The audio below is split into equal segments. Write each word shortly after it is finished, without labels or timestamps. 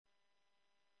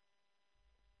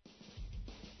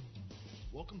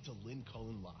Welcome to Lynn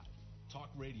Cullen Live,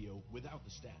 talk radio without the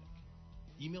static.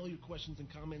 Email your questions and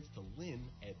comments to lynn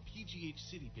at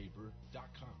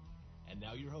pghcitypaper.com. And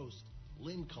now your host,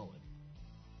 Lynn Cullen.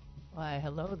 Why,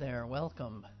 hello there.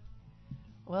 Welcome.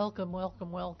 Welcome,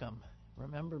 welcome, welcome.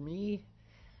 Remember me?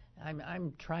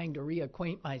 I'm trying to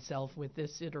reacquaint myself with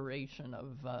this iteration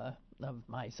of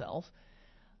myself.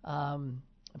 I'm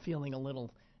feeling a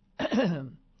little...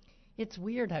 It's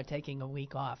weird how taking a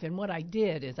week off. And what I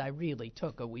did is I really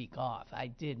took a week off. I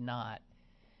did not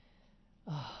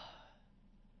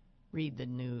read the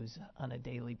news on a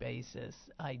daily basis.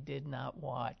 I did not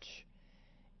watch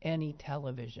any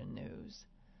television news.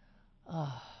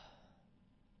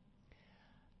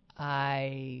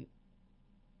 I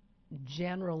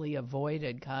generally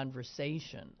avoided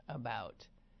conversation about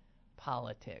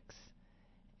politics.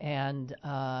 And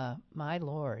my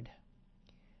Lord,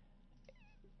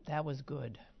 that was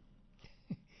good.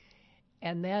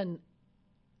 And then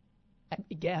I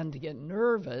began to get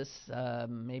nervous,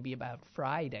 maybe about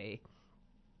Friday,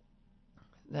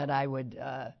 that I would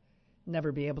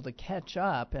never be able to catch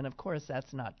up. And of course,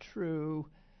 that's not true.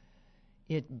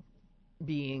 It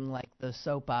being like the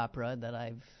soap opera that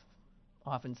I've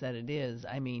often said it is,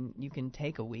 I mean, you can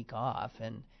take a week off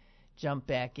and jump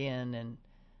back in, and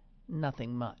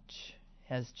nothing much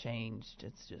has changed.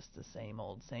 It's just the same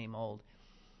old, same old.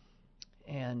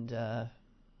 And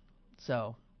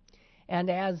and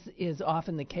as is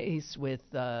often the case with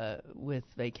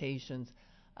vacations,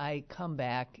 I come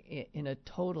back in a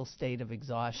total state of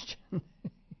exhaustion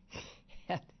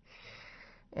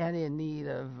and in need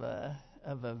of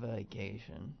a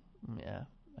vacation. Yeah,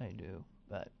 I do.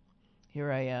 But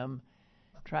here I am,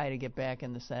 try to get back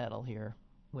in the saddle here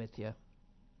with you.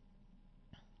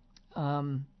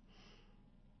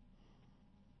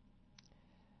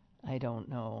 I don't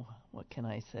know. What can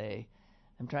I say?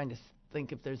 I'm trying to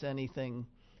think if there's anything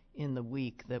in the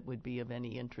week that would be of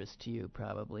any interest to you.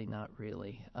 Probably not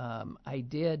really. I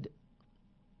did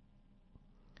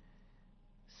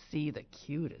see the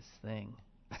cutest thing.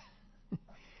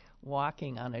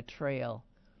 Walking on a trail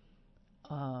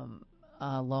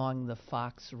along the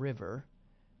Fox River,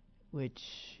 which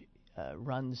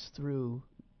runs through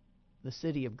the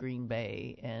city of Green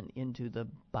Bay and into the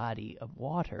body of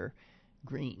water,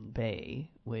 Green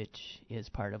Bay, which is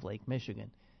part of Lake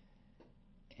Michigan.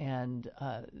 And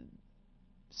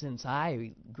since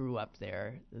I grew up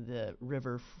there, the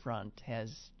riverfront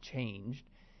has changed,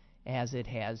 as it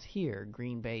has here.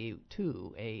 Green Bay,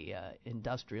 too, a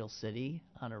industrial city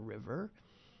on a river.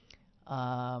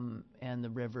 And the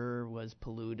river was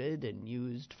polluted and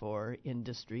used for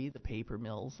industry. The paper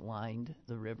mills lined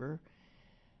the river.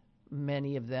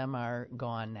 Many of them are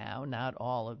gone now, not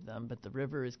all of them, but the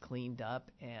river is cleaned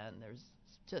up, and there's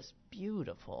just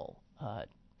beautiful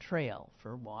trail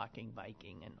for walking,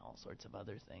 biking, and all sorts of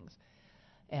other things.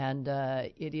 And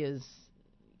it is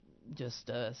just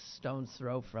a stone's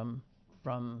throw from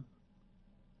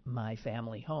my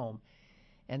family home.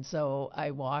 And so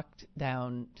I walked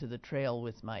down to the trail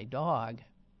with my dog,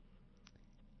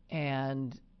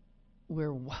 and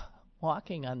we're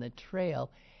walking on the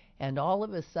trail, and all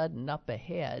of a sudden up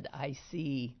ahead I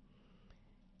see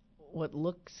what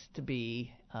looks to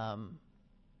be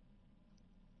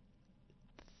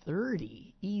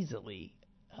 30 easily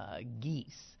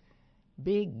geese,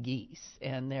 big geese,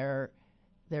 and they're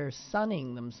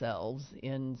sunning themselves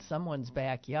in someone's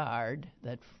backyard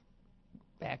that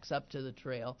backs up to the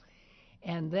trail.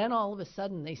 And then all of a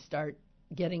sudden they start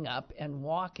getting up and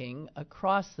walking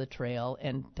across the trail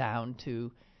and down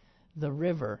to the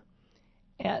river.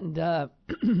 And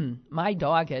my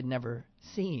dog had never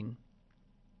seen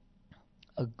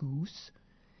a goose,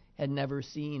 had never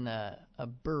seen a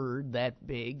bird that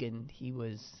big, and he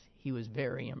was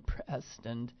very impressed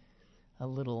and a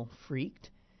little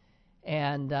freaked.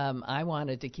 And I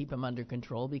wanted to keep him under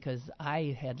control because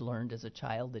I had learned as a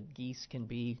child that geese can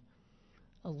be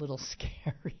a little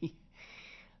scary.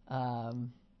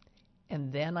 And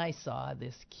then I saw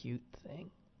this cute thing.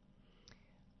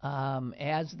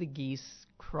 As the geese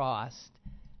crossed,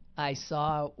 I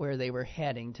saw where they were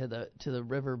heading to the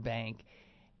riverbank,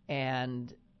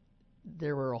 and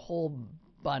there were a whole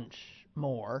bunch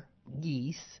more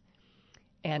geese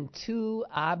and two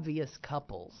obvious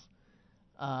couples.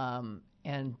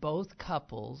 And both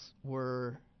couples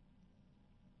were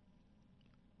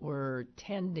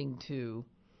tending to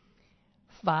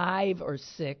 5 or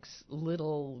 6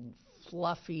 little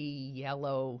fluffy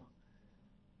yellow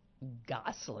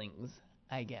goslings,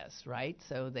 I guess, right?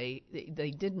 So they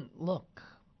didn't look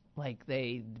like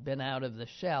they'd been out of the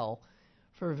shell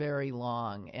for very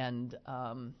long. And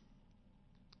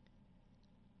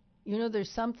You know, there's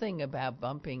something about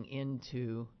bumping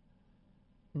into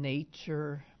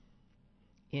nature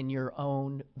in your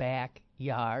own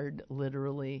backyard,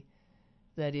 literally,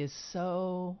 that is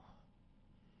so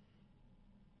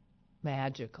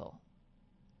magical.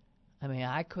 I mean,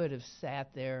 I could have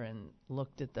sat there and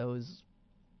looked at those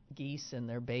geese and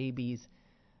their babies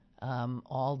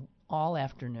all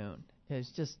afternoon. It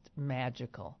was just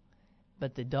magical.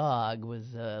 But the dog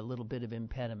was a little bit of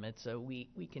impediment, so we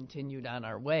continued on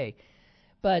our way.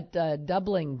 But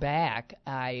doubling back,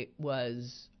 I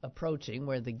was approaching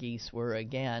where the geese were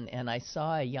again, and I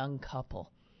saw a young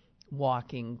couple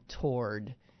walking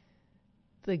toward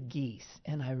the geese.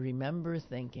 And I remember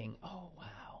thinking, oh,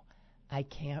 wow, I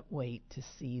can't wait to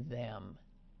see them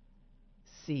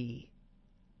see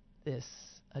this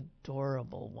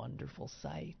adorable, wonderful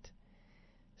sight.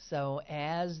 So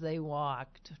as they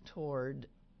walked toward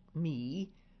me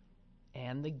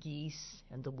and the geese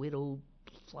and the widowed,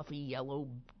 fluffy yellow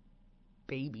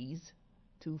babies,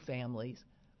 2 families,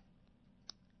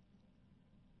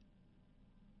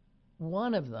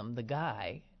 one of them, the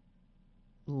guy,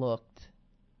 looked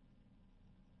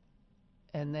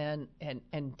and then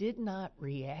and did not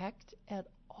react at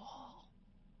all.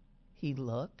 He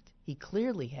looked. He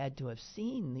clearly had to have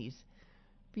seen these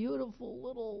beautiful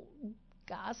little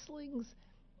goslings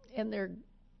and their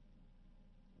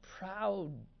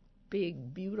proud,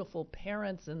 big, beautiful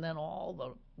parents, and then all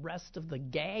the rest of the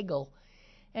gaggle.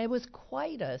 And it was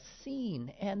quite a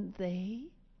scene, and they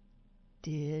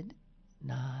did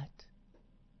not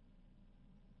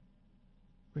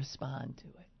respond to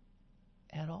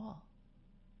it at all.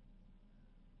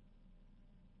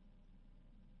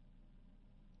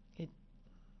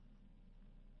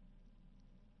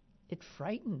 It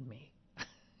frightened me.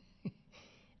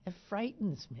 It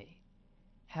frightens me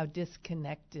how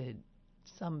disconnected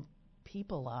some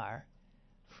people are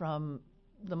from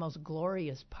the most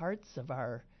glorious parts of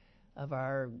our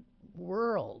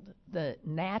world, the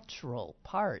natural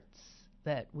parts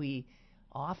that we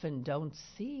often don't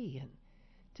see, and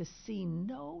to see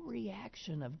no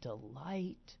reaction of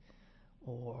delight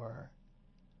or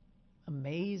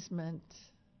amazement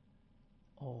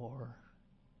or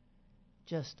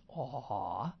just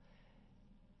awe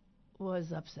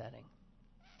was upsetting.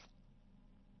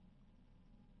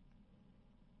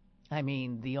 I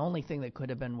mean, the only thing that could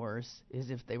have been worse is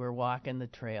if they were walking the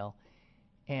trail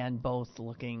and both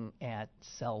looking at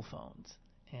cell phones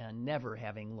and never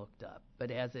having looked up.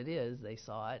 But as it is, they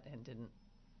saw it and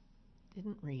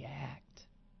didn't react.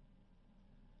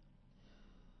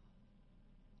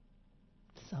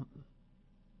 Something.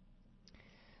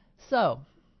 So,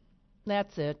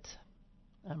 that's it.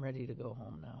 I'm ready to go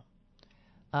home now.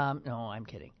 No, I'm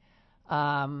kidding.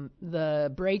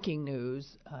 The breaking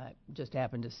news, just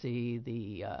happened to see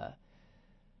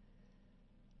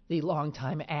the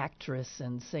longtime actress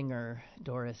and singer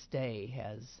Doris Day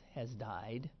has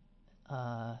died.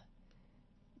 You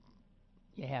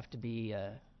have to be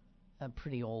a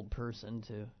pretty old person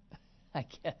to, I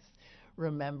guess,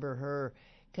 remember her,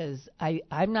 because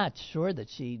I'm not sure that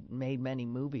she made many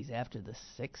movies after the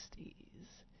 60s.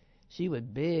 She was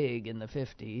big in the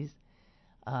 50s.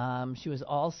 She was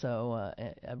also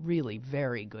a really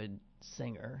very good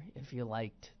singer, if you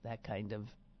liked that kind of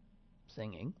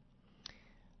singing.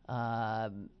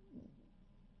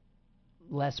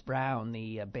 Les Brown,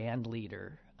 the band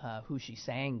leader, who she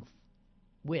sang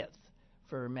with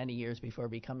for many years before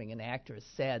becoming an actress,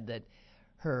 said that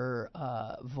her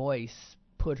voice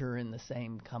put her in the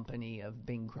same company of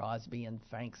Bing Crosby and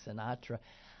Frank Sinatra.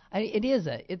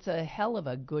 It's a hell of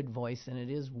a good voice, and it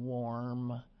is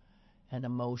warm and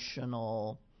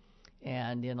emotional,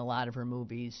 and in a lot of her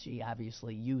movies she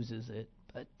obviously uses it,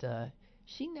 but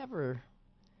she never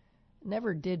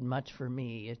did much for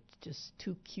me. It's just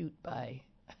too cute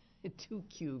too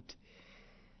cute.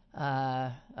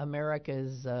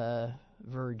 America's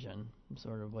virgin,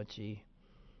 sort of what she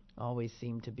always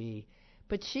seemed to be.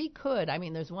 But she could. I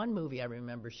mean, there's one movie I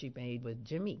remember she made with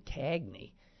Jimmy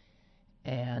Cagney,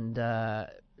 and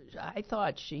I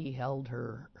thought she held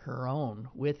her own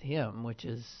with him, which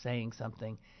is saying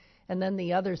something. And then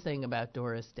the other thing about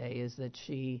Doris Day is that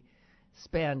she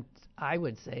spent, I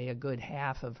would say, a good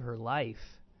half of her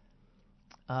life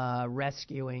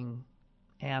rescuing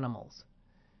animals.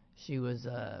 She was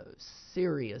a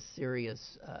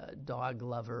serious dog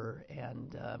lover,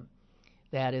 and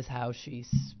that is how she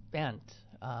spent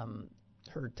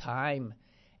her time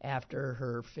after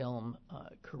her film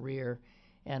career.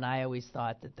 And I always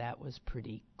thought that was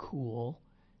pretty cool,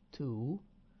 too.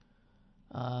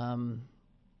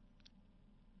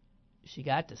 She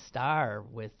got to star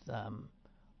with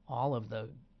all of the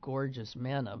gorgeous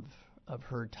men of of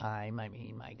her time. I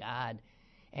mean, my God.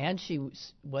 And she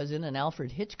was in an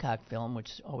Alfred Hitchcock film,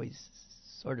 which always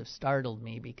sort of startled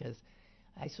me because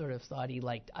I sort of thought he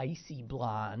liked icy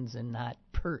blondes and not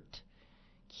pert,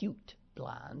 cute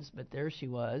blondes. But there she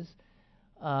was.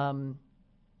 And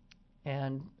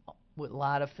with a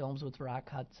lot of films with Rock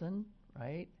Hudson,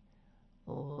 right?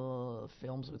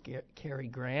 Films with Cary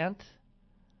Grant.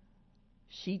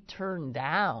 She turned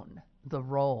down the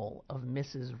role of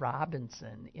Mrs.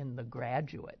 Robinson in The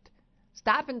Graduate.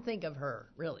 Stop and think of her,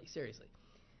 really, seriously.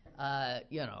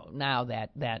 Now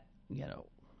that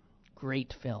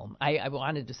great film. I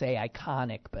wanted to say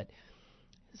iconic, but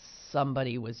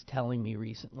somebody was telling me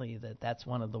recently that that's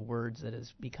one of the words that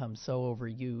has become so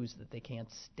overused that they can't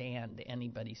stand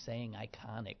anybody saying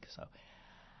iconic. So,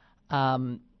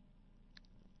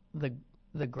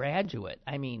 the Graduate,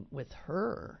 I mean, with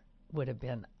her would have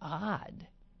been odd.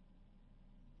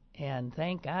 And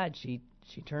thank God she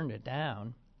turned it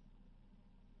down.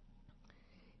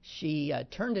 She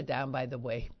turned it down, by the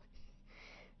way,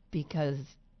 because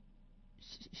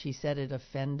she said it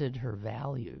offended her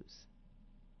values.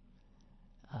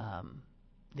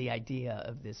 The idea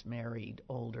of this married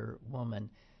older woman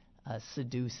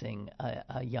seducing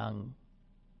a young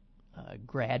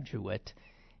graduate,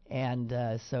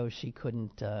 and so she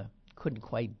couldn't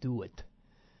quite do it.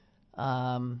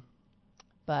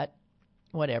 But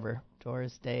whatever.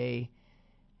 Doris Day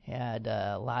had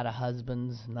a lot of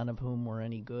husbands, none of whom were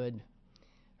any good.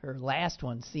 Her last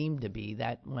one seemed to be.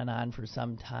 That went on for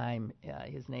some time.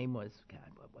 His name was, God,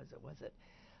 what was it?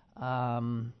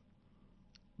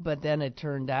 But then it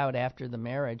turned out after the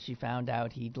marriage, she found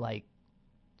out he'd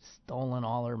stolen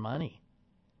all her money.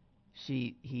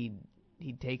 He'd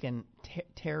taken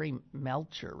Terry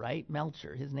Melcher, right?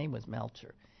 Melcher. His name was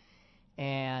Melcher.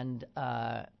 And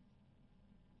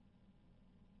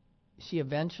she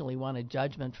eventually won a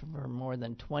judgment for more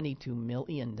than $22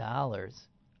 million.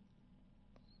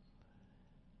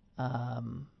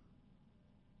 And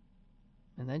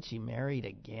then she married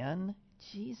again.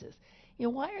 Jesus.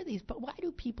 Why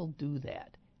do people do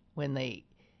that when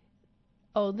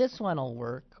this one will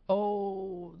work.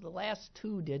 Oh, the last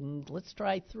two didn't. Let's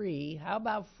try 3. How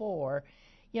about 4?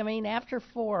 After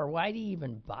 4, why do you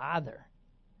even bother?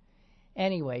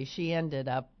 Anyway, she ended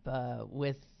up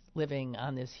with living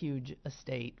on this huge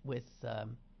estate with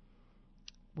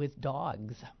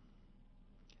dogs,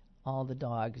 all the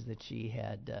dogs that she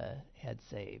had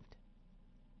saved.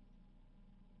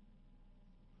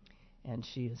 And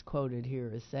she is quoted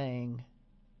here as saying,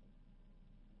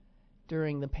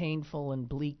 "During the painful and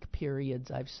bleak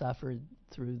periods I've suffered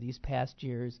through these past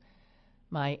years,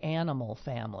 my animal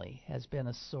family has been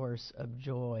a source of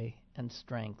joy and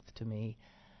strength to me.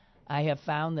 I have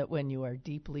found that when you are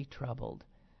deeply troubled,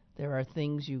 there are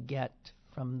things you get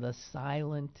from the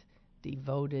silent,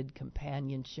 devoted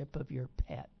companionship of your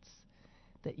pets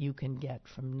that you can get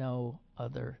from no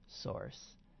other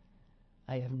source.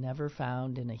 I have never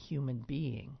found in a human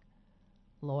being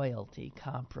loyalty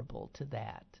comparable to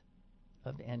that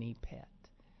of any pet."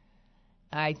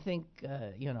 I think,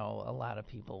 a lot of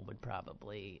people would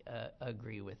probably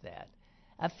agree with that.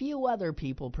 A few other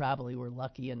people probably were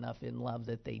lucky enough in love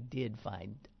that they did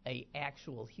find a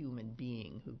actual human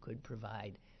being who could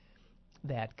provide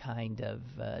that kind of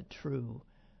true,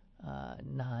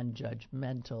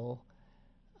 non-judgmental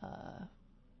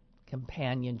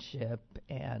companionship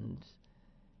and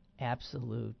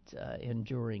absolute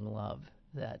enduring love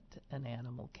that an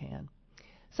animal can.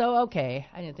 So, okay,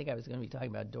 I didn't think I was going to be talking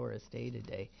about Doris Day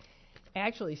today.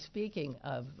 Actually, speaking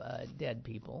of dead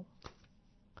people,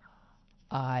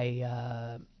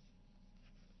 I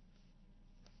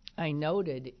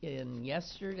noted in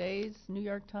yesterday's New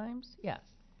York Times,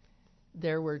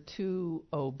 there were 2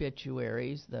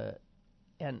 obituaries,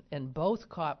 and both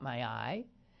caught my eye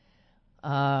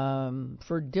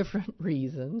for different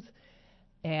reasons,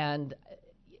 and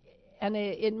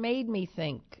it made me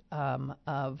think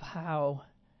of how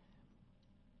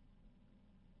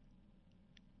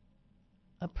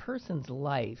a person's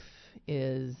life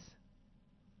is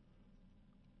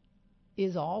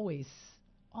always,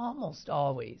 almost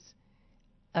always,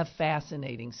 a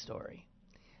fascinating story.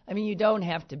 You don't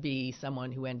have to be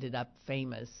someone who ended up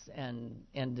famous and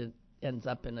ends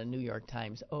up in a New York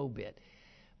Times obit,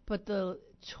 but the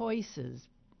choices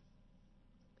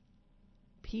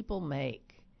people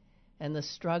make and the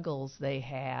struggles they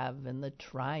have and the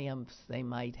triumphs they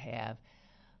might have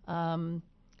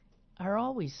are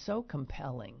always so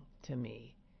compelling to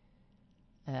me.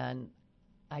 And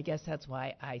I guess that's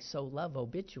why I so love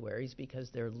obituaries, because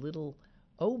they're little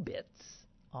obits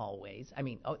always.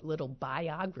 Little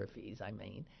biographies,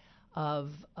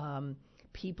 of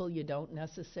people you don't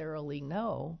necessarily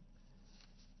know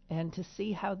and to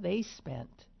see how they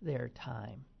spent their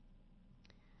time.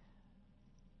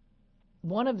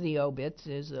 One of the obits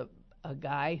is a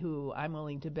guy who I'm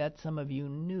willing to bet some of you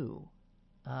knew.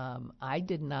 I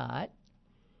did not.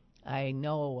 I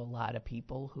know a lot of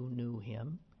people who knew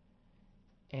him.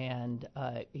 And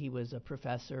he was a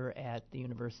professor at the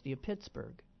University of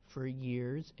Pittsburgh for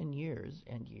years and years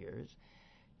and years,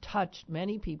 touched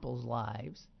many people's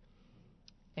lives,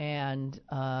 and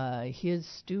his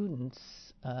students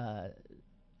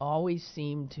always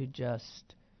seemed to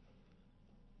just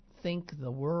think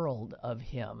the world of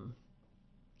him.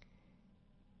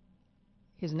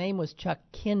 His name was Chuck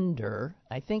Kinder.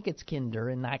 I think it's Kinder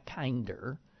and not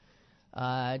Kinder.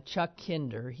 Chuck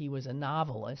Kinder. He was a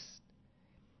novelist,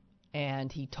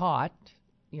 and he taught,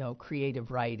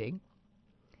 creative writing.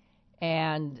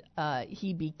 And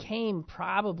he became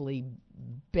probably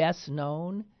best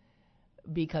known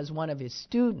because one of his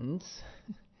students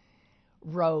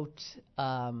wrote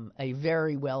a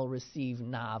very well-received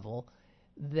novel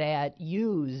that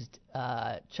used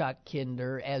Chuck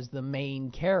Kinder as the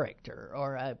main character,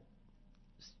 or a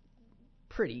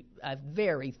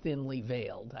very thinly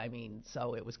veiled.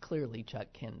 So it was clearly Chuck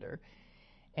Kinder.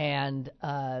 And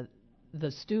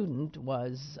the student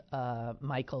was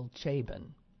Michael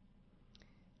Chabon,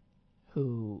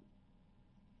 who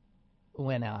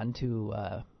went on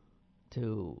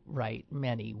to write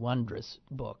many wondrous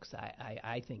books.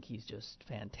 I think he's just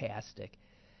fantastic.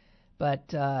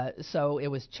 But so it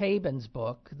was Chabon's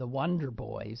book, The Wonder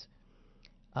Boys,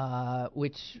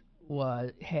 which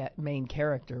main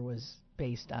character was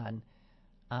based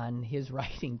on his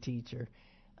writing teacher,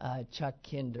 Chuck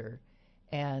Kinder.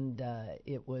 And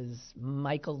it was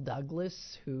Michael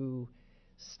Douglas who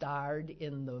starred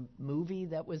in the movie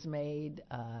that was made,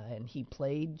 and he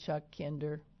played Chuck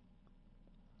Kinder.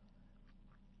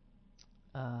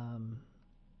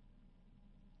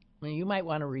 You might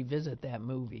want to revisit that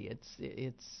movie. It's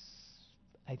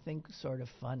I think sort of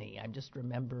funny. I'm just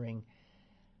remembering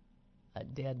a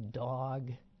dead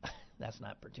dog. That's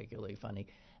not particularly funny.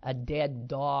 A dead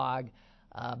dog.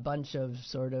 A bunch of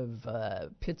sort of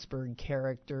Pittsburgh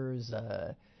characters,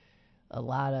 a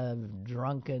lot of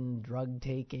drunken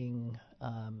drug-taking,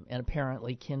 and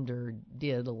apparently Kinder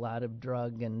did a lot of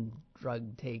drug and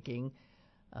drug-taking,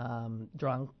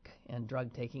 drunk and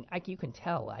drug-taking. You can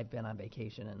tell I've been on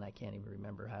vacation and I can't even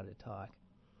remember how to talk.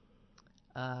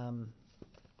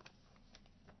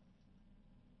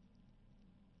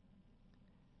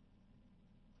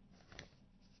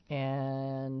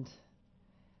 And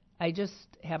I just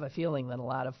have a feeling that a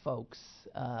lot of folks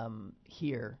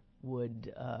here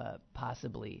would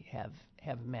possibly have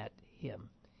met him.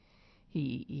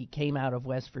 He came out of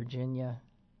West Virginia.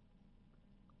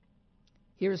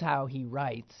 Here's how he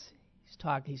writes.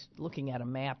 He's looking at a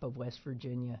map of West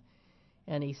Virginia,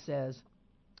 and he says,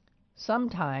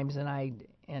 "Sometimes,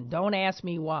 and don't ask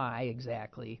me why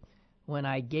exactly, when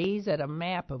I gaze at a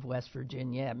map of West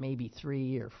Virginia at maybe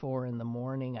 3 or 4 in the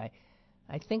morning, I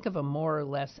think of a more or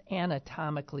less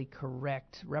anatomically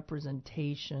correct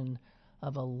representation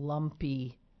of a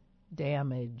lumpy,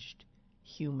 damaged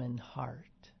human heart."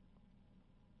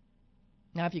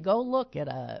 Now, if you go look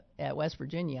at West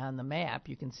Virginia on the map,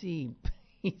 you can see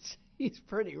he's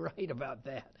pretty right about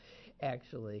that,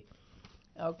 actually.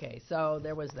 Okay, so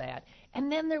there was that.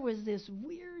 And then there was this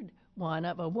weird one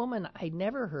of a woman I'd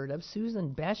never heard of,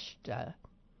 Susan Beshta,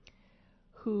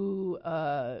 who...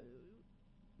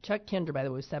 Chuck Kinder, by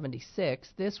the way, was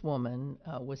 76. This woman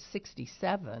was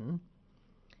 67.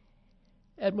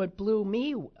 And what blew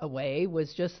me away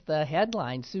was just the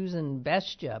headline, Susan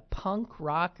Beshta, punk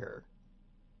rocker,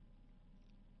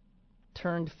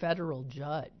 turned federal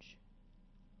judge.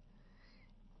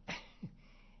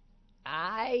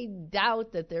 I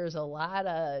doubt that there's a lot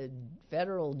of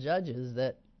federal judges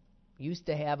that used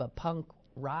to have a punk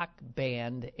rock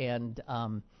band and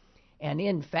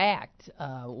in fact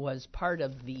was part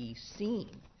of the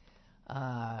scene.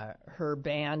 Her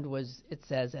band was, it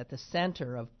says, at the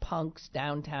center of punk's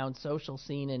downtown social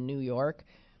scene in New York,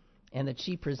 and that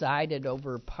she presided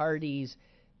over parties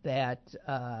that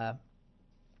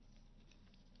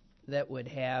would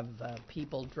have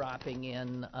people dropping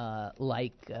in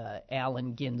like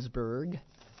Allen Ginsberg,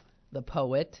 the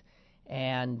poet,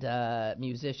 and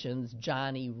musicians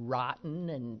Johnny Rotten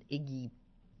and Iggy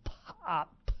Pop.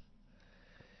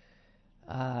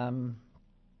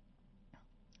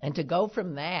 And to go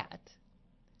from that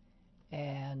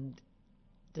and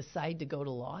decide to go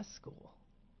to law school,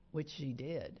 which she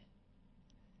did,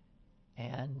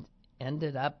 and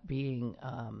ended up being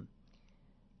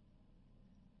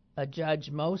a judge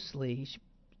mostly.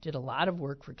 did a lot of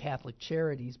work for Catholic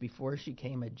Charities before she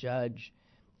became a judge,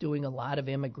 doing a lot of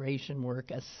immigration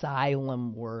work,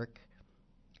 asylum work.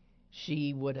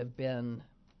 She would have been,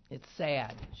 it's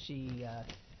sad, she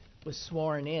was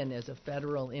sworn in as a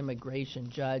federal immigration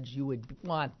judge. You would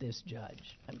want this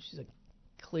judge. I mean, she's a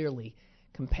clearly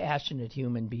compassionate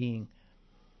human being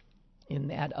in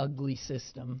that ugly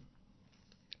system.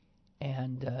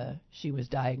 And she was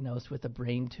diagnosed with a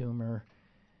brain tumor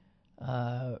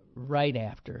right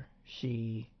after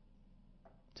she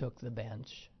took the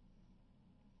bench.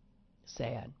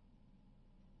 Sad.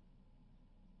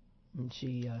 And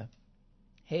she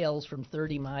hails from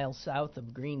 30 miles south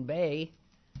of Green Bay,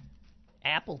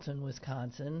 Appleton,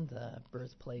 Wisconsin, the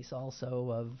birthplace also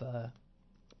of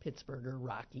Pittsburgher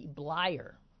Rocky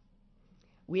Bleier.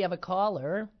 We have a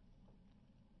caller.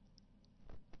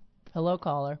 Hello,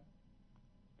 caller.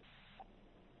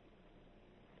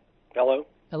 Hello?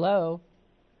 Hello.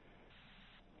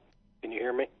 Can you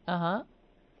hear me? Uh-huh.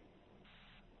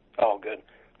 Oh, good.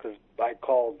 Because I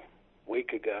called a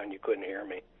week ago and you couldn't hear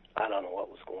me. I don't know what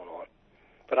was going on.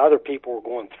 But other people were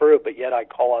going through, but yet I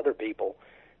call other people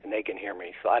and they can hear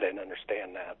me. So I didn't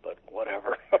understand that, but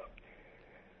whatever.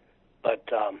 But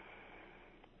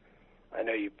I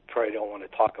know you probably don't want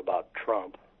to talk about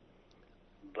Trump,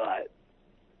 but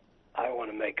I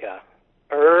want to make a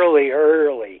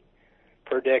early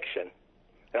prediction.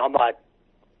 And I'm not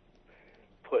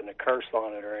putting a curse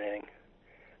on it or anything,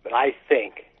 but I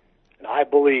think and I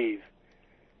believe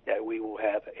that we will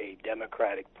have a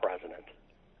Democratic president.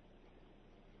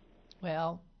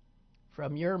 Well,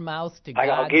 from your mouth to God's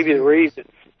I'll give you the ears.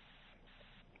 reasons.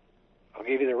 I'll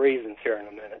give you the reasons here in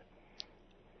a minute.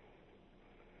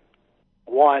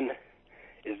 One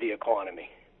is the economy.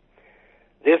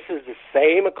 This is the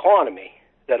same economy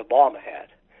that Obama had.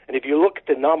 And if you look at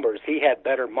the numbers, he had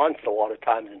better months a lot of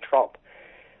times than Trump.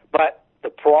 But the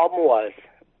problem was,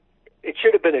 it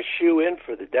should have been a shoe-in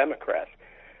for the Democrats,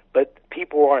 but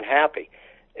people aren't happy.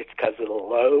 It's because of the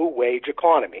low-wage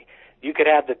economy. You could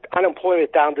have the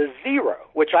unemployment down to 0,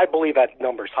 which I believe that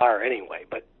number's higher anyway,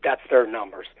 but that's their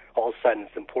numbers. All of a sudden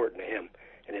it's important to him,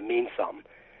 and it means something.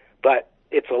 But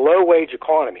it's a low-wage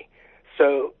economy,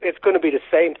 so it's going to be the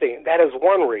same thing. That is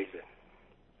one reason.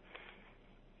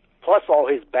 Plus all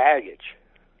his baggage.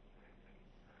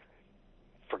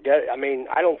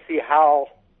 I don't see how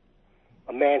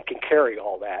a man can carry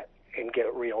all that and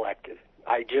get reelected.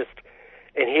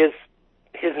 And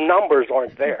his numbers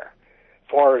aren't there.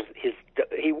 As far as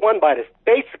he won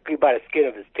basically by the skin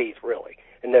of his teeth, really,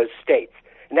 in those states,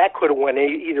 and that could have went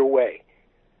either way.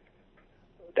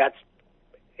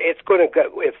 It's going to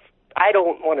go. If I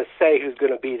don't want to say who's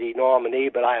going to be the nominee,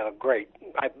 but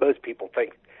most people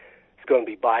think it's going to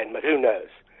be Biden, but who knows?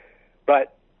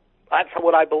 But that's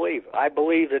what I believe. I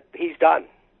believe that he's done.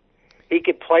 He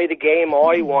could play the game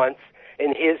all he wants,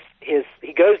 and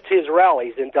he goes to his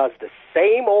rallies and does the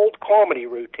same old comedy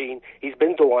routine he's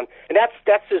been doing, and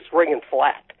that's just ringing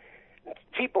flat.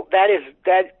 People,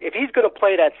 if he's going to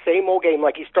play that same old game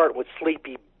like he started with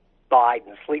Sleepy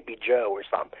Biden, Sleepy Joe or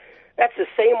something, that's the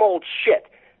same old shit.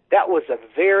 That was a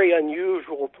very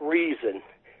unusual reason.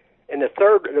 And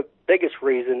the biggest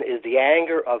reason is the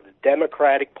anger of the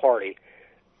Democratic Party.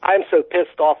 I'm so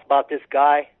pissed off about this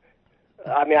guy.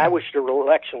 I wish the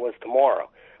election was tomorrow.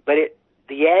 But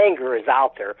the anger is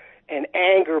out there, and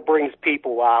anger brings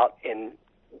people out, and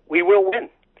we will win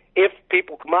if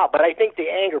people come out. But I think the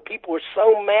anger, people are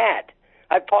so mad.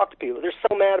 I've talked to people. They're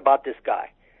so mad about this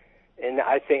guy. And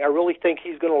I really think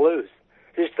he's going to lose.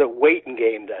 It's just a waiting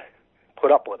game to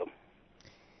put up with him.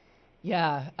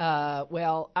 Yeah,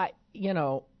 well, I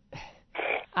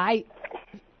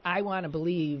want to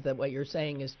believe that what you're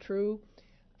saying is true.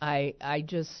 I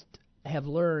just have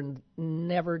learned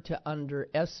never to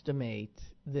underestimate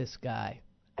this guy.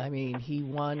 I mean, he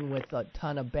won with a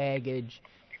ton of baggage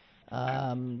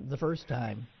the first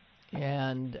time.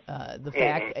 And the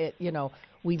fact,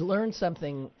 we learned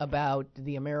something about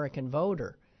the American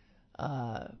voter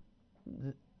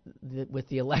with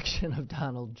the election of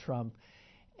Donald Trump.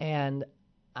 And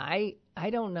I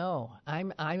don't know.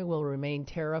 I will remain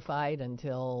terrified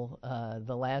until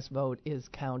the last vote is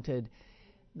counted.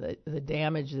 The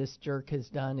damage this jerk has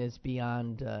done is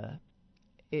beyond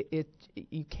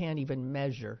you can't even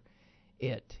measure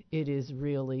it. It is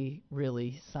really,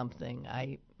 really something.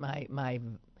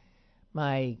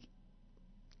 My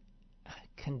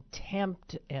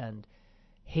contempt and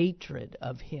hatred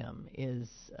of him is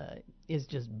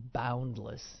just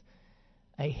boundless.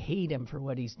 I hate him for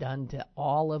what he's done to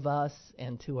all of us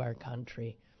and to our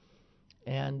country.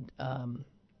 And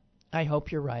I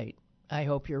hope you're right.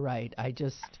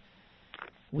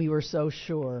 We were so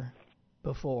sure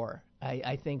before.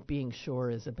 I think being sure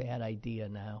is a bad idea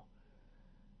now.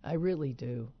 I really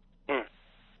do.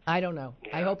 I don't know.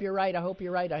 Yeah. I hope you're right. I hope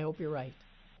you're right. I hope you're right.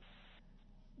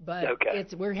 But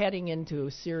we're heading into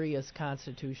a serious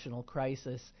constitutional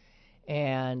crisis,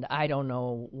 and I don't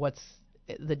know what's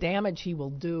the damage he will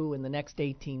do in the next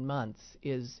 18 months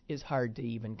is hard to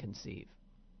even conceive.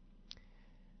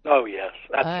 Oh, yes.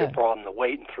 That's your problem, the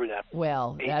waiting through that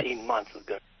 18 months is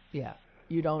good. Yeah.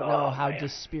 You don't know how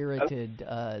dispirited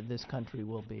this country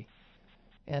will be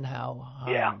and how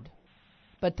harmed. Yeah.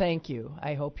 But thank you.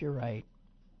 I hope you're right.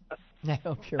 I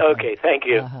hope you're right. Okay, thank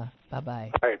you.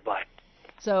 Bye-bye. All right, bye.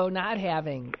 So not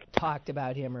having talked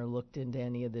about him or looked into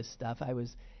any of this stuff, I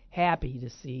was happy to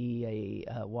see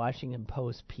a Washington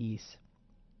Post piece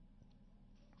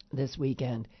this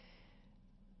weekend,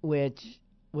 which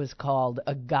was called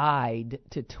A Guide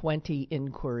to 20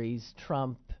 Inquiries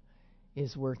Trump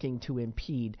is Working to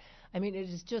Impede. I mean, it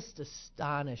is just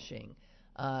astonishing.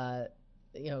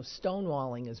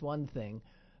 Stonewalling is one thing,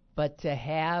 but to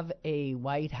have a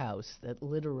White House that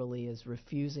literally is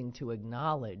refusing to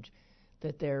acknowledge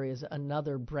that there is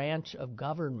another branch of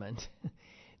government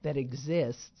that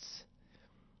exists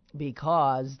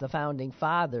because the Founding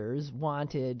Fathers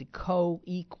wanted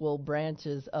co-equal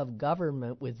branches of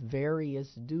government with various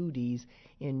duties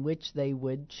in which they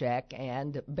would check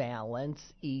and balance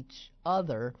each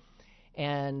other.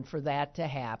 And for that to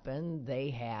happen,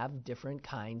 they have different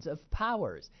kinds of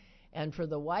powers. And for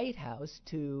the White House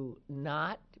to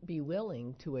not be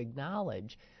willing to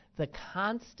acknowledge the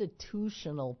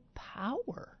constitutional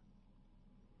power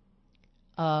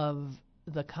of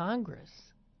the Congress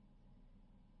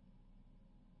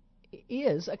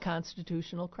is a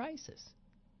constitutional crisis.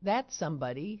 That's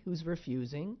somebody who's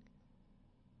refusing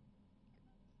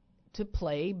to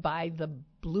play by the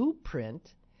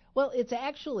blueprint. Well, it's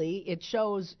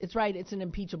an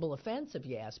impeachable offense, if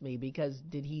you ask me, because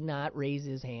did he not raise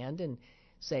his hand and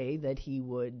say that he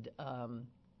would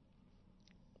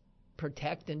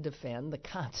protect and defend the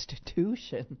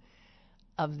Constitution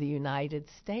of the United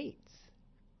States?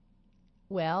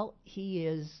 Well, he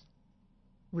is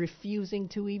refusing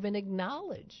to even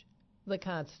acknowledge the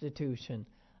Constitution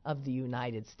of the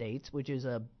United States, which is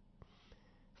a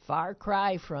far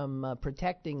cry from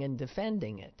protecting and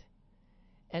defending it.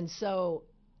 And so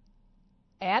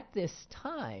at this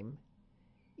time,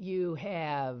 you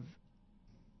have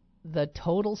the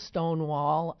total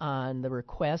stonewall on the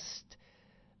request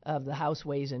of the House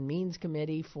Ways and Means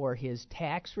Committee for his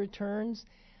tax returns.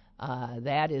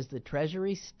 That is the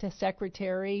Treasury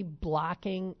Secretary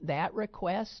blocking that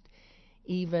request,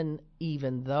 even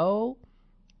though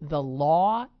the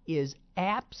law is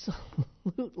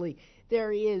absolutely,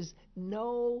 there's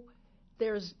no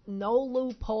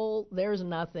loophole, there's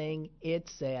nothing. It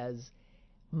says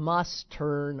must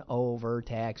turn over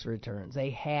tax returns. They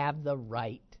have the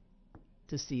right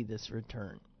to see this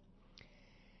return.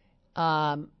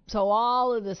 So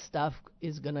all of this stuff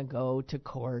is going to go to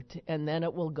court, and then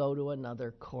it will go to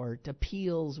another court.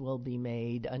 Appeals will be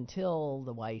made until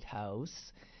the White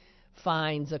House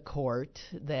finds a court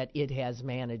that it has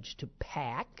managed to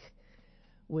pack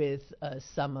with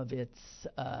some of its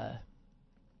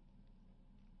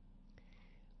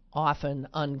often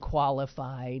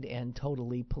unqualified and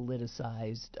totally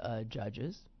politicized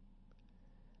judges.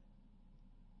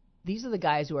 These are the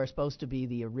guys who are supposed to be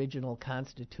the original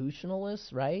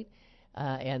constitutionalists, right?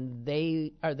 And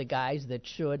they are the guys that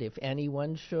should, if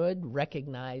anyone should,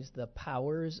 recognize the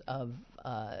powers of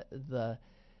the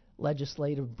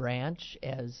legislative branch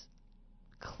as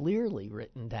clearly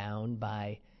written down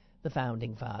by the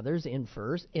Founding Fathers in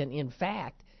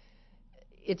fact,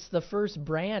 it's the first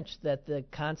branch that the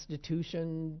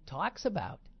Constitution talks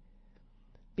about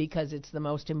because it's the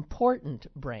most important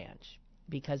branch,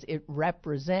 because it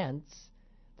represents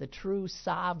the true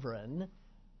sovereign,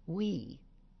 we,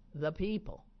 the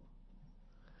people.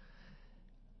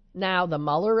 Now, the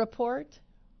Mueller report,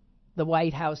 the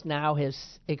White House now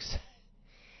has...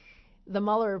 the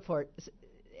Mueller report,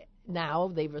 now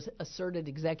they've asserted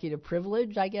executive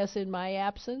privilege, I guess, in my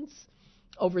absence,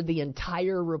 over the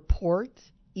entire report,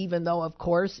 even though, of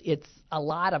course, a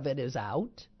lot of it is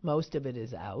out. Most of it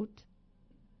is out.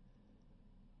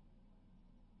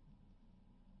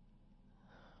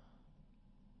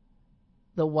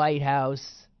 The White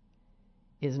House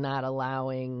is not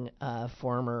allowing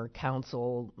former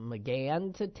counsel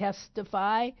McGahn to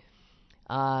testify.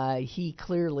 He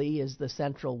clearly is the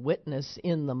central witness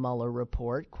in the Mueller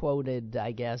report, quoted,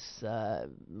 I guess,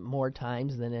 more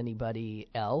times than anybody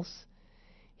else.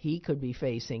 He could be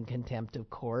facing contempt of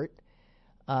court.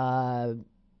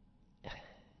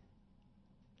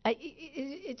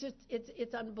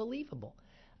 It's unbelievable.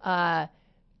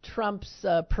 Trump's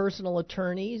personal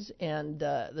attorneys and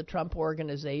the Trump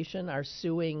organization are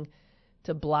suing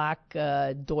to block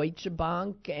Deutsche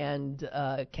Bank and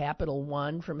Capital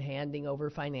One from handing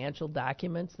over financial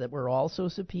documents that were also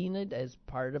subpoenaed as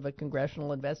part of a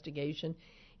congressional investigation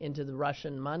into the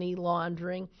Russian money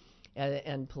laundering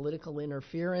and political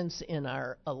interference in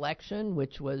our election,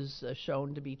 which was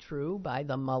shown to be true by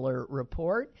the Mueller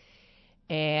report.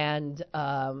 And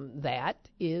that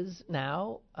is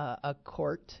now a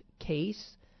court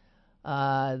case.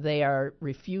 They are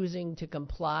refusing to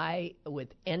comply with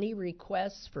any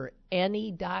requests for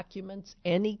any documents,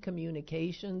 any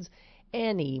communications,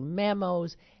 any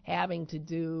memos having to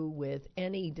do with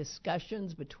any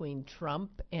discussions between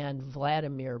Trump and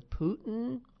Vladimir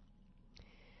Putin.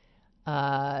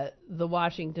 The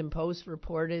Washington Post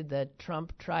reported that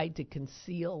Trump tried to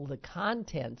conceal the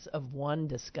contents of one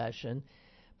discussion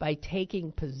by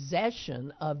taking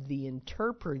possession of the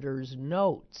interpreter's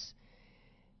notes.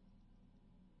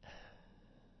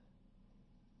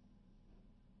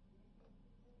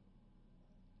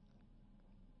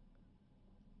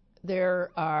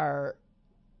 There are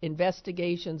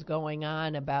investigations going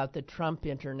on about the Trump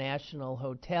International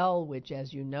Hotel, which,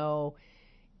 as you know,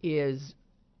 is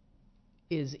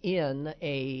in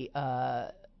a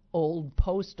old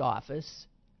post office,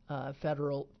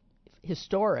 federal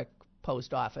historic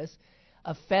post office,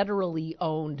 a federally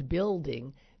owned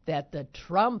building that the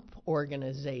Trump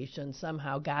organization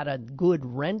somehow got a good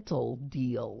rental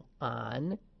deal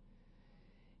on,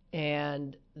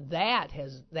 and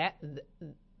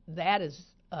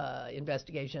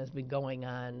investigation has been going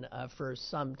on for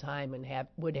some time and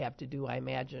would have to do, I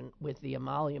imagine, with the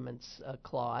emoluments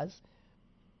clause.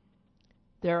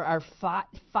 There are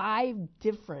five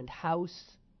different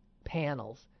House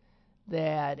panels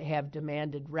that have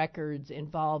demanded records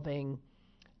involving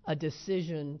a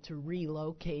decision to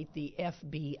relocate the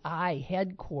FBI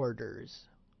headquarters.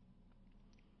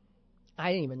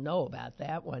 I didn't even know about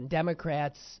that one.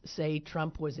 Democrats say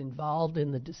Trump was involved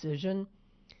in the decision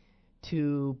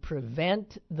to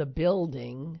prevent the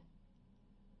building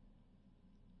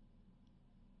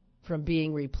from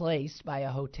being replaced by a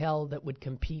hotel that would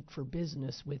compete for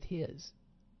business with his.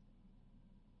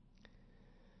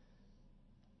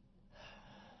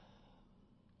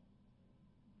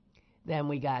 Then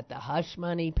we got the hush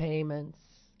money payments.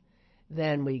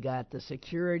 Then we got the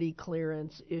security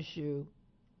clearance issue.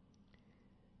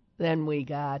 Then we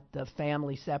got the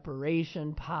family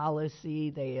separation policy.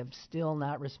 They have still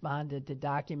not responded to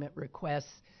document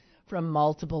requests from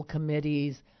multiple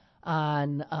committees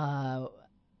on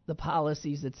the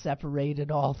policies that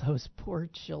separated all those poor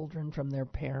children from their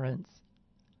parents.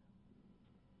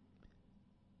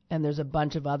 And there's a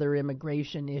bunch of other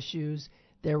immigration issues.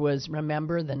 There was,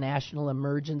 remember, the National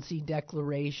Emergency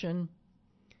Declaration.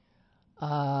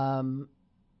 And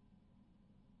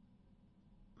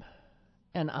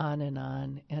on and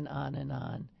on and on and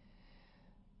on.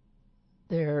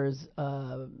 There's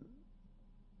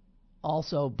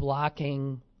also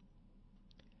blocking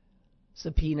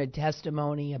subpoenaed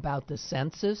testimony about the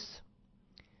census.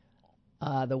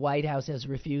 The White House has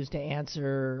refused to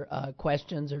answer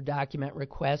questions or document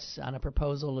requests on a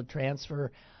proposal to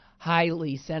transfer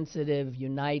highly sensitive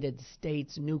United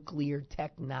States nuclear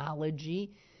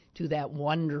technology to that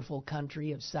wonderful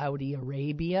country of Saudi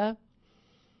Arabia.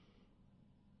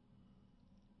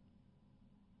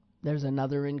 There's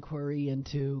another inquiry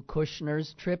into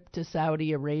Kushner's trip to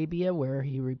Saudi Arabia, where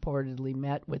he reportedly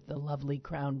met with the lovely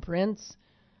Crown Prince.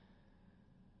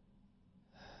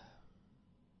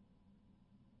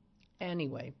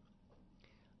 Anyway,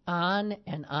 on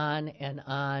and on and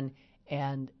on,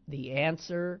 and the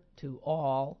answer to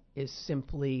all is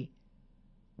simply,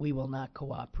 we will not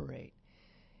cooperate.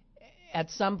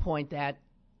 At some point, that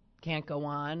can't go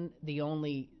on. The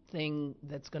only thing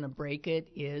that's going to break it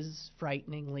is,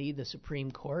 frighteningly, the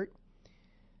Supreme Court.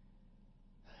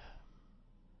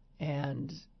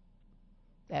 And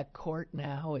that court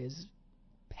now is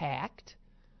packed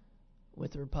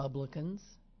with Republicans.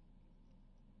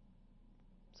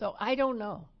 So I don't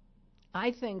know.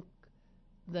 I think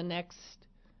the next,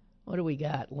 what do we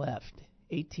got left?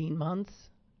 18 months?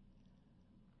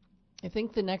 I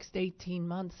think the next 18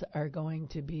 months are going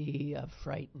to be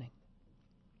frightening.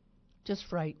 Just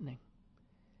frightening.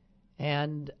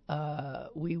 And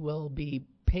we will be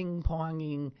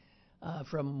ping-ponging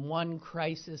from one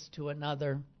crisis to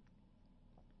another,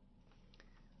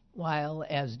 while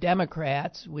as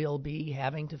Democrats we'll be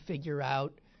having to figure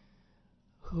out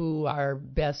who our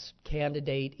best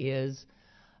candidate is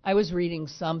I was reading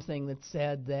something that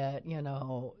said that,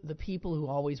 the people who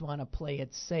always want to play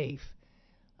it safe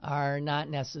are not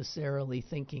necessarily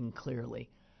thinking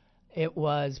clearly. It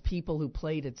was people who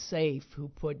played it safe who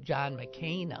put John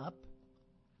McCain up.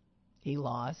 He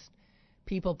lost.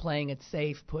 People playing it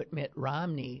safe put Mitt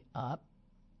Romney up.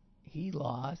 He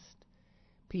lost.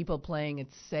 People playing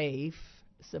it safe,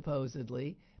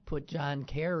 supposedly, put John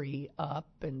Kerry up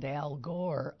and Al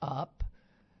Gore up.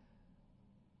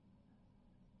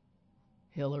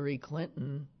 Hillary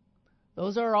Clinton.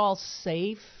 Those are all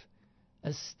safe,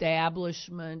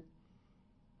 establishment,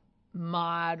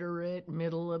 moderate,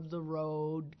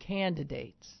 middle-of-the-road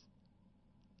candidates.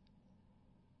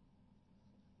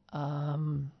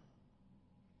 And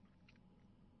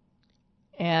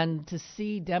to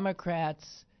see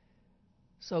Democrats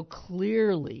so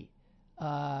clearly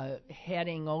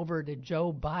heading over to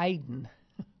Joe Biden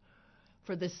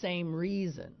for the same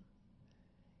reason.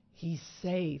 He's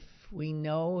safe. We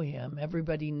know him.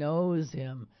 Everybody knows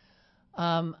him.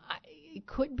 It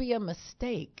could be a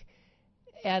mistake.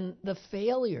 And the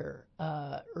failure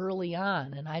early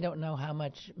on, and I don't know how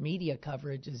much media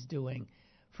coverage is doing,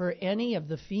 for any of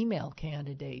the female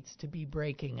candidates to be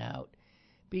breaking out,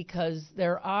 because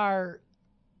there are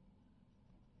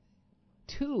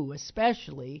two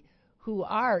especially who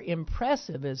are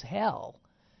impressive as hell,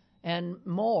 and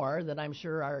more that I'm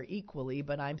sure are equally,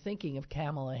 but I'm thinking of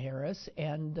Kamala Harris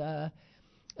and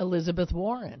Elizabeth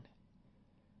Warren.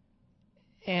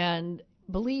 And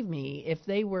believe me, if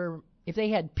they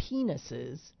had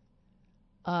penises,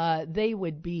 they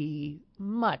would be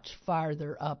much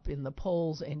farther up in the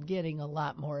polls and getting a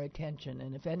lot more attention.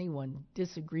 And if anyone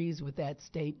disagrees with that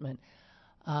statement,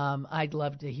 I'd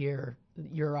love to hear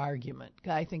your argument.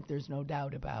 I think there's no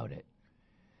doubt about it.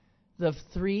 The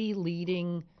three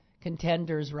leading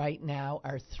contenders right now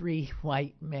are three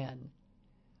white men.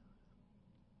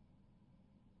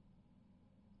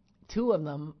 Two of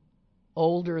them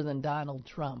older than Donald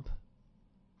Trump.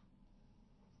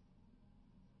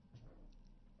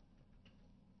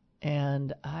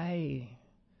 And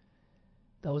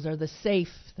those are the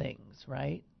safe things,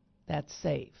 right? That's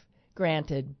safe.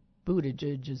 Granted,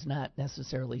 Buttigieg is not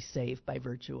necessarily safe by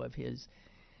virtue of his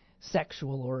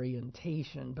sexual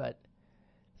orientation, but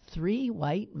three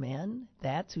white men,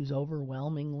 that's who's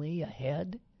overwhelmingly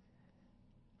ahead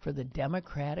for the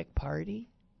Democratic Party,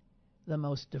 the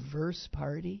most diverse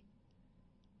party.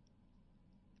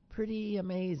 Pretty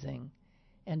amazing,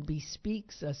 and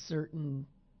bespeaks a certain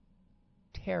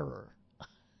terror,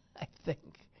 I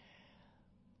think,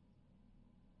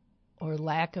 or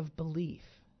lack of belief.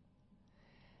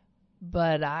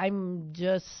 But I'm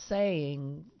just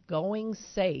saying, going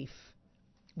safe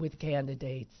with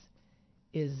candidates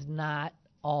is not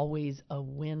always a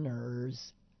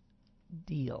winner's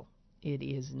deal. It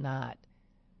is not.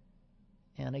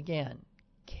 And again,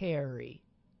 Kerry,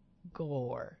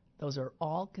 Gore, those are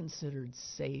all considered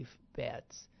safe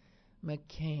bets.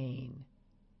 McCain,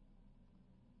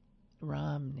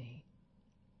 Romney.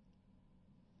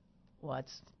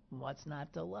 What's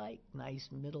not to like? Nice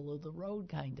middle of the road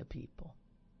kind of people.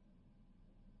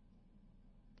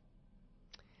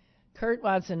 Kurt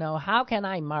wants to know, how can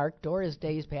I mark Doris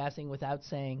Day's passing without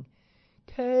saying,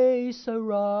 Que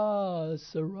sera,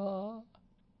 sera.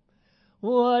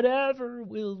 Whatever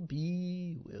will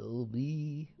be, will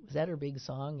be. Was that her big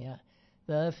song? Yeah.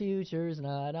 The future's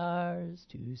not ours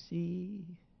to see.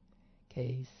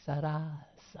 Que sera,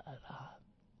 sera.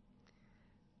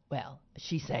 Well,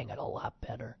 she sang it a lot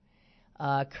better.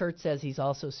 Kurt says he's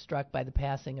also struck by the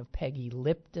passing of Peggy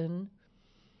Lipton.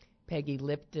 Peggy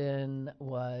Lipton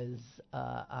was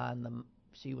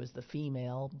she was the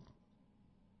female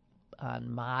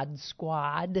on Mod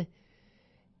Squad,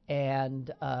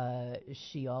 and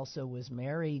she also was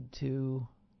married to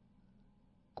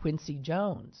Quincy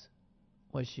Jones,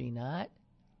 was she not?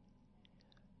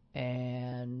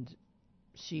 And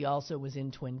she also was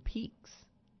in Twin Peaks.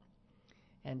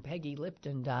 And Peggy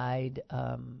Lipton died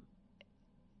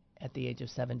at the age of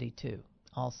 72,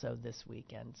 also this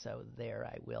weekend. So there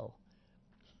I will.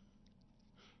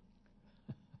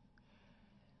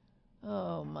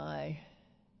 Oh, my.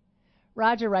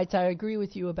 Roger writes, I agree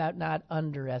with you about not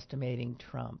underestimating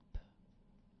Trump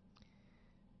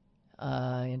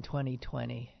in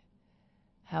 2020.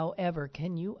 However,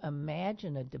 can you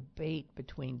imagine a debate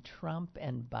between Trump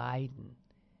and Biden?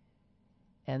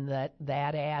 And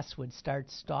that ass would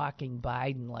start stalking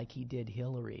Biden like he did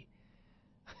Hillary.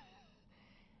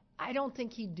 I don't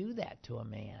think he'd do that to a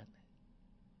man.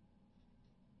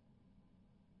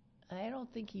 I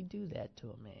don't think he'd do that to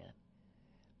a man.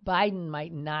 Biden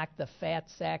might knock the fat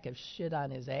sack of shit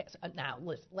on his ass. Now,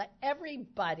 listen, let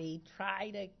everybody try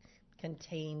to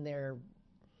contain their...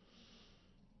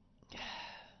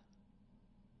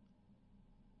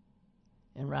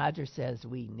 And Roger says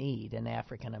we need an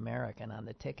African American on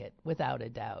the ticket, without a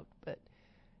doubt,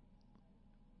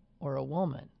 or a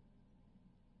woman.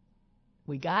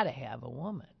 We got to have a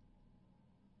woman.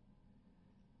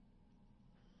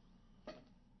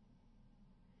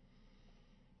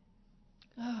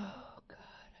 Oh, God,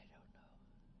 I don't know.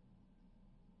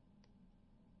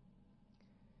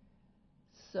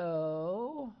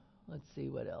 So, let's see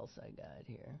what else I got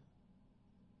here.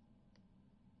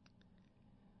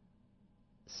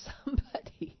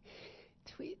 Somebody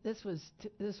tweet. This was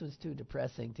too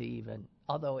depressing to even,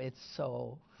 although it's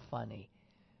so funny.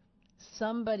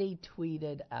 Somebody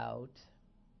tweeted out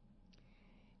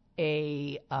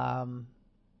a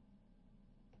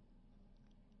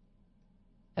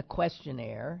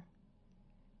questionnaire,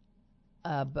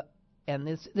 and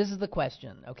this is the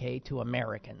question, okay, to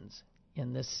Americans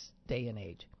in this day and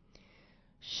age.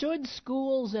 Should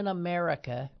schools in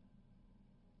America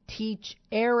teach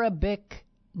Arabic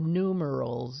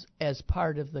numerals as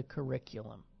part of the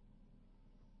curriculum?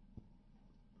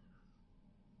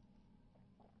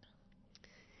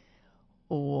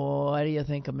 What do you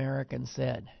think Americans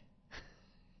said?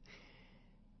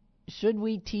 Should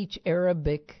we teach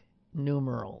Arabic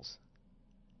numerals?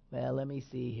 Well, let me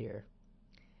see here.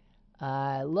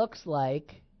 Looks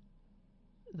like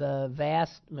the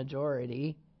vast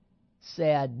majority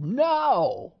said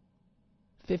no.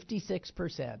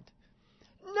 56%.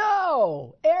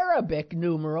 No! Arabic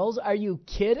numerals? Are you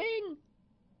kidding?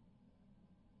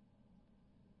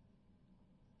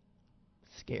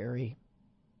 Scary.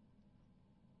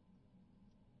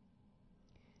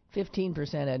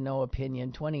 15% had no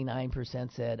opinion.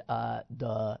 29% said,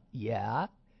 yeah.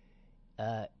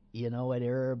 You know what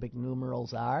Arabic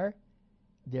numerals are?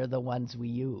 They're the ones we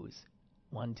use.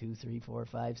 1, 2, 3, 4,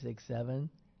 5, 6, 7.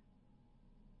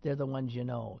 They're the ones you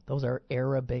know. Those are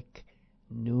Arabic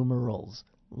numerals,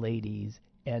 ladies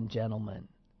and gentlemen.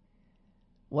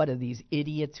 What are these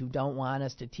idiots who don't want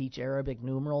us to teach Arabic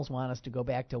numerals? Want us to go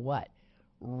back to what?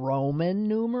 Roman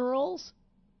numerals?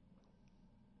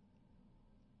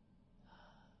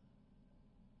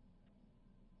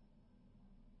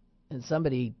 And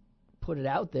somebody put it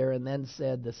out there and then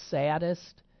said the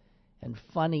saddest and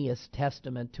funniest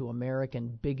testament to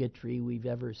American bigotry we've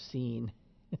ever seen.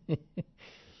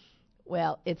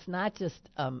 Well, it's not just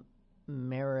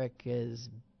America's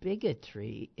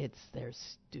bigotry, it's their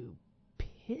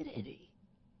stupidity.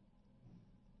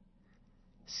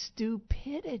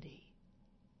 Stupidity.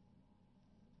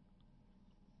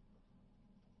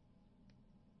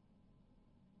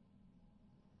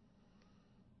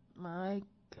 My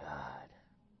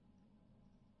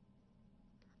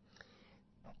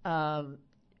God.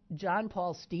 John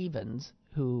Paul Stevens,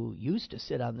 who used to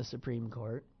sit on the Supreme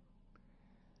Court,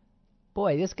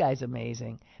 boy, this guy's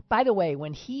amazing. By the way,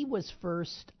 when he was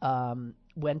first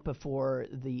went before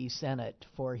the Senate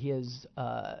for his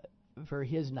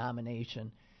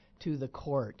nomination to the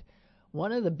court,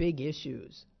 one of the big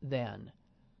issues then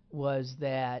was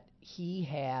that he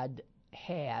had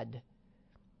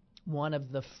one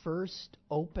of the first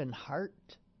open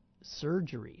heart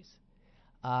surgeries.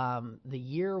 The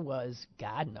year was,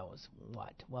 God knows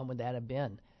what. When would that have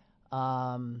been?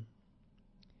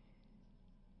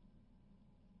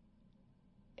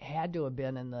 Had to have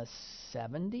been in the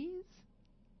 70s.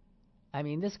 I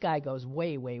mean, this guy goes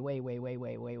way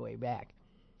back.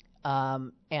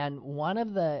 And one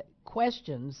of the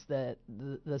questions that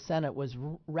the Senate was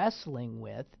wrestling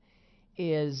with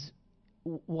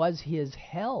was his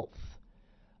health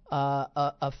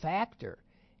a factor?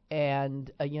 And,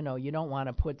 you don't want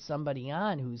to put somebody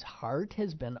on whose heart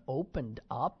has been opened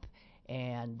up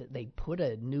and they put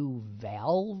a new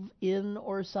valve in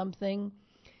or something.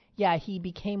 Yeah, he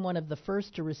became one of the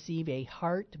first to receive a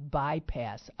heart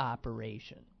bypass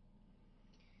operation.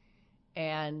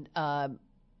 And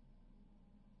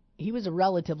he was a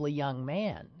relatively young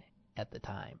man at the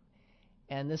time.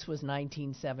 And this was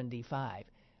 1975.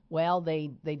 Well, they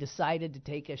decided to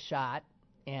take a shot,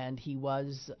 and he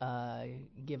was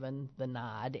given the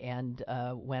nod and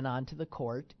went on to the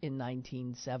court in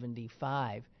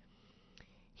 1975.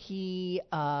 He,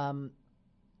 I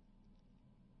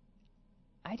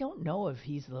don't know if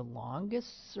he's the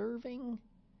longest serving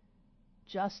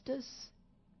justice.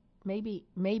 Maybe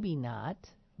not.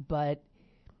 But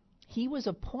he was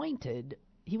appointed,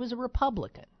 he was a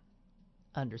Republican,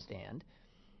 understand.